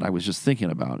reflection that I was just thinking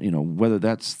about, whether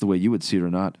that's the way you would see it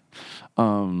or not.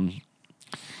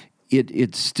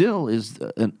 It still is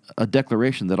a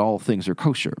declaration that all things are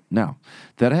kosher. Now,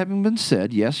 that having been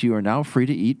said, yes, you are now free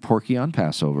to eat porky on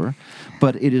Passover,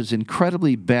 but it is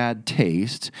incredibly bad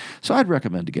taste, so I'd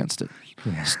recommend against it.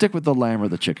 Yeah. Stick with the lamb or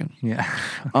the chicken. Yeah.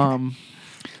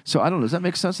 So I don't know. Does that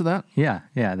make sense of that? Yeah,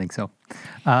 I think so.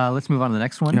 Let's move on to the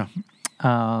next one.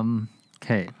 Yeah.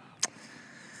 Okay.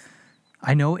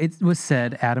 I know it was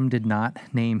said Adam did not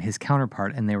name his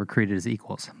counterpart and they were created as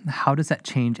equals. How does that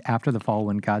change after the fall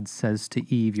when God says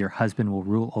to Eve, your husband will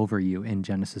rule over you in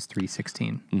Genesis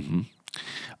 3:16? Mm-hmm.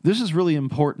 This is really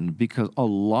important because a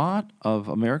lot of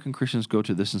American Christians go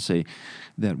to this and say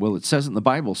that, well, it says it in the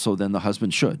Bible, so then the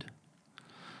husband should.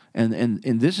 And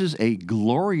this is a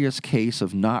glorious case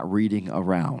of not reading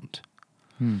around.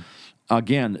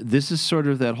 Again, this is sort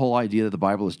of that whole idea that the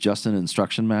Bible is just an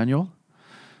instruction manual.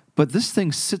 But this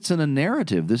thing sits in a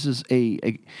narrative. This is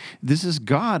this is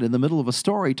God in the middle of a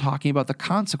story talking about the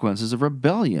consequences of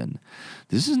rebellion.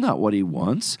 This is not what he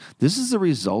wants. This is the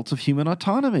result of human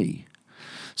autonomy.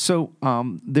 So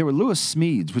there were Lewis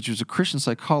Smedes, which was a Christian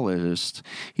psychologist.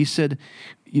 He said,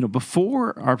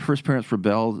 before our first parents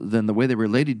rebelled, then the way they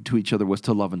related to each other was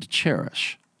to love and to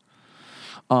cherish.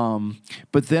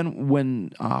 But then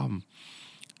when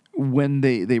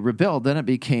they rebelled, then it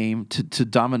became to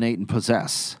dominate and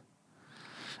possess.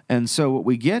 And so what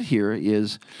we get here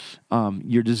is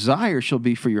your desire shall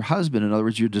be for your husband. In other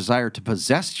words, your desire to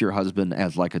possess your husband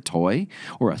as like a toy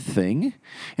or a thing.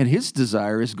 And his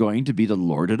desire is going to be to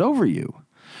lord it over you.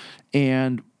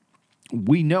 And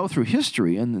we know through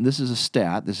history, and this is a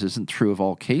stat, this isn't true of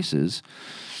all cases,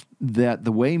 that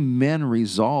the way men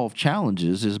resolve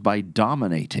challenges is by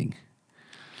dominating.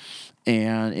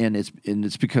 And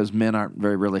it's because men aren't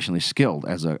very relationally skilled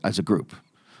as a group.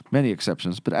 Many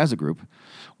exceptions, but as a group,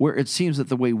 where it seems that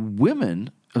the way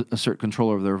women assert control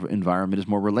over their environment is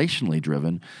more relationally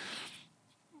driven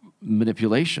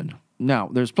manipulation. Now,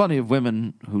 there's plenty of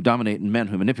women who dominate and men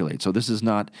who manipulate. So this is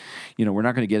not, we're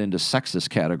not going to get into sexist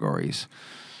categories.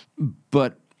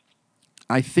 But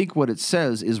I think what it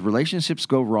says is relationships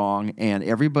go wrong and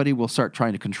everybody will start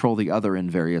trying to control the other in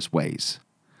various ways.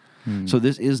 So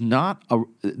this is not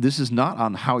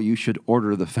on how you should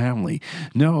order the family.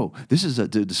 No, this is a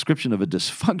description of a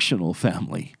dysfunctional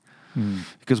family.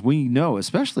 Because we know,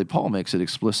 especially Paul makes it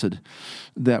explicit,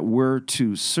 that we're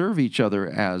to serve each other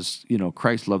as,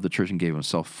 Christ loved the church and gave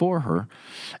himself for her.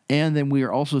 And then we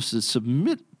are also to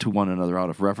submit to one another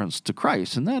out of reverence to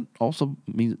Christ. And that also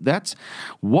means that's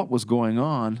what was going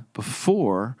on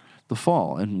before the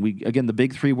fall. And again, the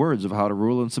big three words of how to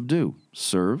rule and subdue: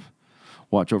 serve,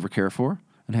 watch over, care for,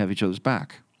 and have each other's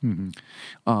back.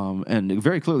 And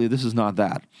very clearly, this is not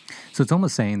that. So it's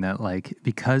almost saying that,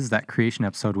 because that creation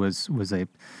episode was the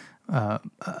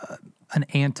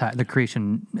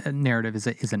creation narrative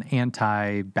is an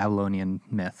anti-Babylonian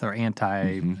myth or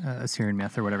anti-Assyrian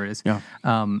myth or whatever it is. Yeah.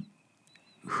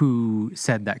 Who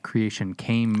said that creation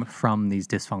came from these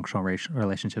dysfunctional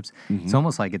relationships? It's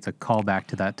almost like it's a callback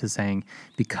to that, to saying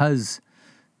because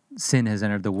sin has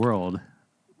entered the world,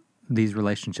 these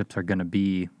relationships are going to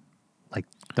be like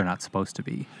they're not supposed to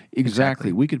be.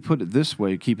 Exactly. We could put it this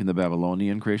way, keeping the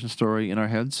Babylonian creation story in our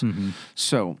heads.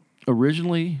 So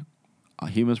originally,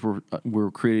 humans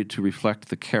were created to reflect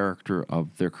the character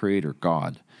of their creator,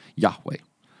 God, Yahweh.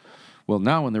 Well,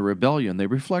 now in the rebellion, they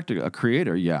reflect a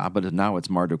creator, yeah, but now it's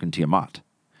Marduk and Tiamat.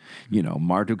 You know,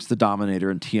 Marduk's the dominator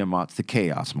and Tiamat's the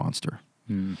chaos monster.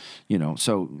 You know,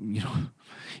 so, you know,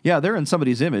 yeah, they're in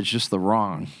somebody's image, just the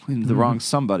wrong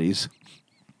somebody's.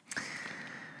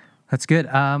 That's good.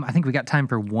 I think we got time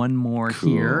for one more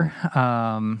here.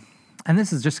 And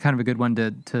this is just kind of a good one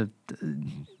to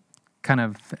kind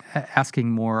of asking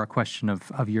more a question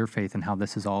of your faith and how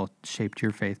this has all shaped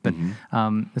your faith. But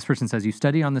this person says, you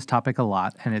study on this topic a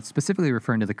lot, and it's specifically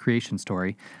referring to the creation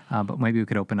story, but maybe we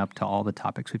could open up to all the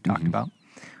topics we've talked about.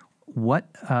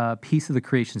 What piece of the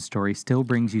creation story still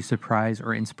brings you surprise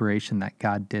or inspiration that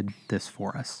God did this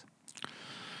for us?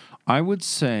 I would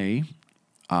say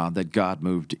that God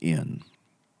moved in.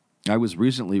 I was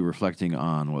recently reflecting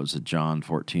on, was it John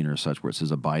 14 or such, where it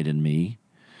says, abide in me,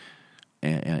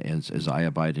 and as I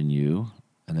abide in you,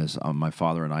 and as my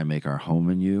Father and I make our home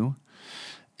in you.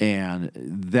 And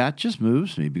that just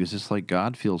moves me, because it's like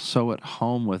God feels so at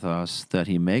home with us that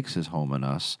he makes his home in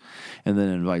us, and then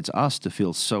invites us to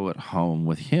feel so at home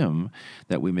with him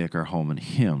that we make our home in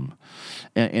him.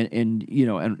 And you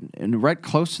know, and right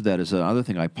close to that is another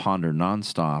thing I ponder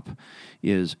nonstop,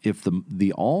 is if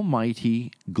the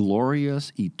almighty,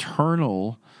 glorious,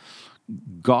 eternal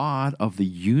God of the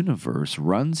universe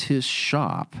runs his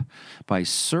shop by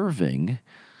serving,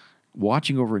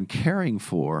 watching over and caring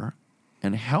for,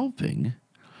 and helping,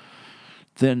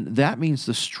 then that means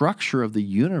the structure of the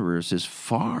universe is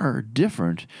far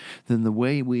different than the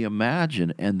way we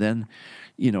imagine. And then,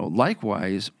 you know,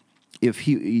 likewise, if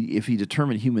he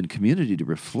determined human community to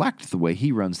reflect the way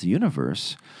he runs the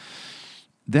universe,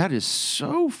 that is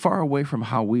so far away from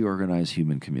how we organize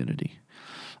human community.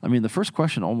 I mean, the first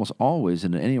question almost always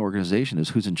in any organization is,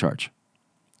 who's in charge?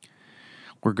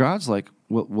 Where God's like,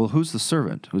 well, who's the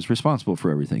servant? Who's responsible for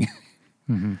everything?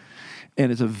 And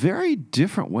it's a very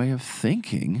different way of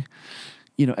thinking,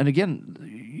 you know. And again,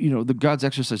 you know, the God's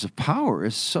exercise of power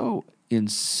is so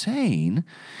insane,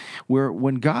 where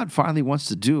when God finally wants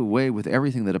to do away with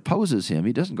everything that opposes him,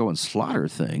 he doesn't go and slaughter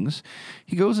things.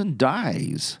 He goes and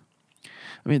dies.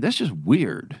 I mean, that's just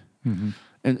weird.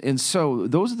 And so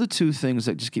those are the two things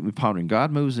that just keep me pondering.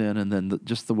 God moves in, and then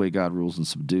just the way God rules and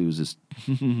subdues is,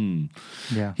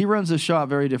 Yeah. He runs the shop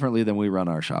very differently than we run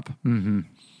our shop.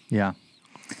 Yeah.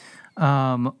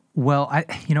 Well,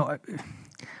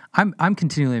 I'm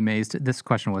continually amazed. This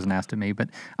question wasn't asked of me, but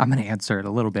I'm going to answer it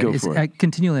a little bit. Go for it. I'm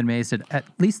continually amazed at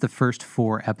least the first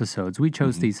 4 episodes. We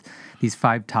chose these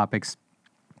 5 topics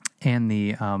and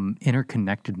the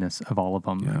interconnectedness of all of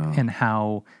them, and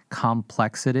how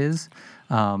complex it is,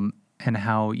 and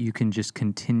how you can just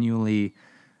continually,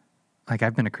 like,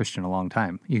 I've been a Christian a long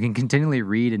time. You can continually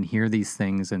read and hear these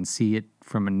things and see it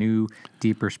from a new,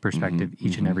 deeper perspective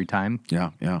each and every time.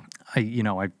 Yeah.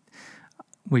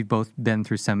 We've both been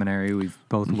through seminary. We've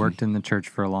both worked in the church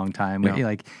for a long time.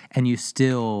 And you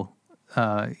still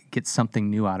get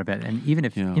something new out of it. And even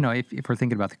if if we're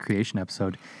thinking about the creation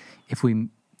episode, if we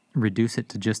reduce it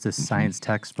to just a science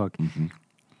textbook,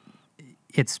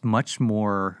 it's much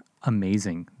more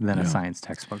amazing than a science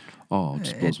textbook. Oh, it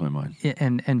just blows my mind.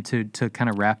 And to kind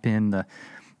of wrap in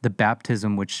the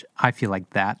baptism, which I feel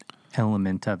like that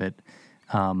element of it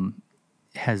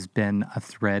has been a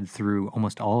thread through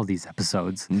almost all of these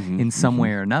episodes in some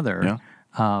way or another.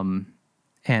 And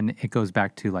it goes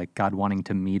back to, like, God wanting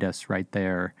to meet us right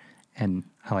there. And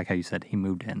I like how you said he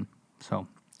moved in. So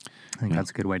I think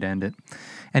that's a good way to end it.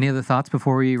 Any other thoughts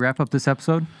before we wrap up this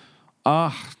episode?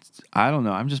 I don't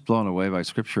know. I'm just blown away by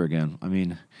Scripture again. I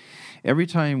mean, every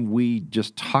time we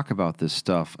just talk about this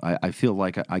stuff, I feel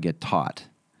like I get taught.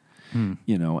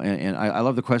 You know, and I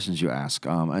love the questions you ask.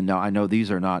 And now I know these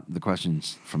are not the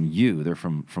questions from you; they're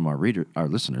from our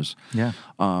listeners. Yeah.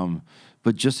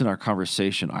 But just in our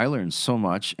conversation, I learned so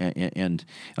much, and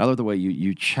I love the way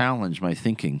you challenge my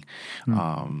thinking.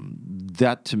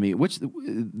 That to me,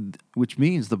 which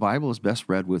means the Bible is best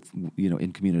read with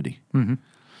in community.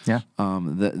 Yeah.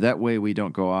 That way we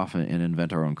don't go off and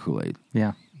invent our own Kool-Aid.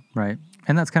 Yeah. Right.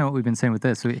 And that's kind of what we've been saying with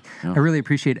this. I really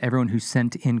appreciate everyone who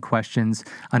sent in questions.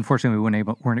 Unfortunately, we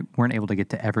weren't able to get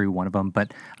to every one of them,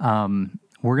 but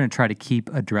we're going to try to keep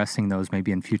addressing those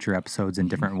maybe in future episodes in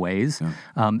different ways.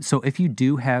 So if you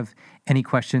do have any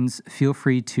questions, feel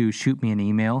free to shoot me an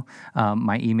email.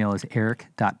 My email is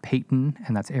eric.payton,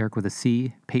 and that's Eric with a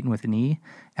C, Payton with an E,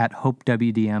 at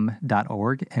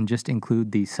hopewdm.org, and just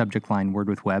include the subject line Word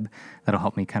with Web. That'll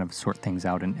help me kind of sort things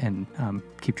out and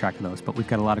keep track of those. But we've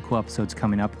got a lot of cool episodes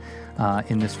coming up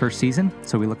in this first season,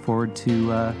 so we look forward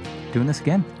to doing this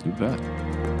again. You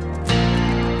bet.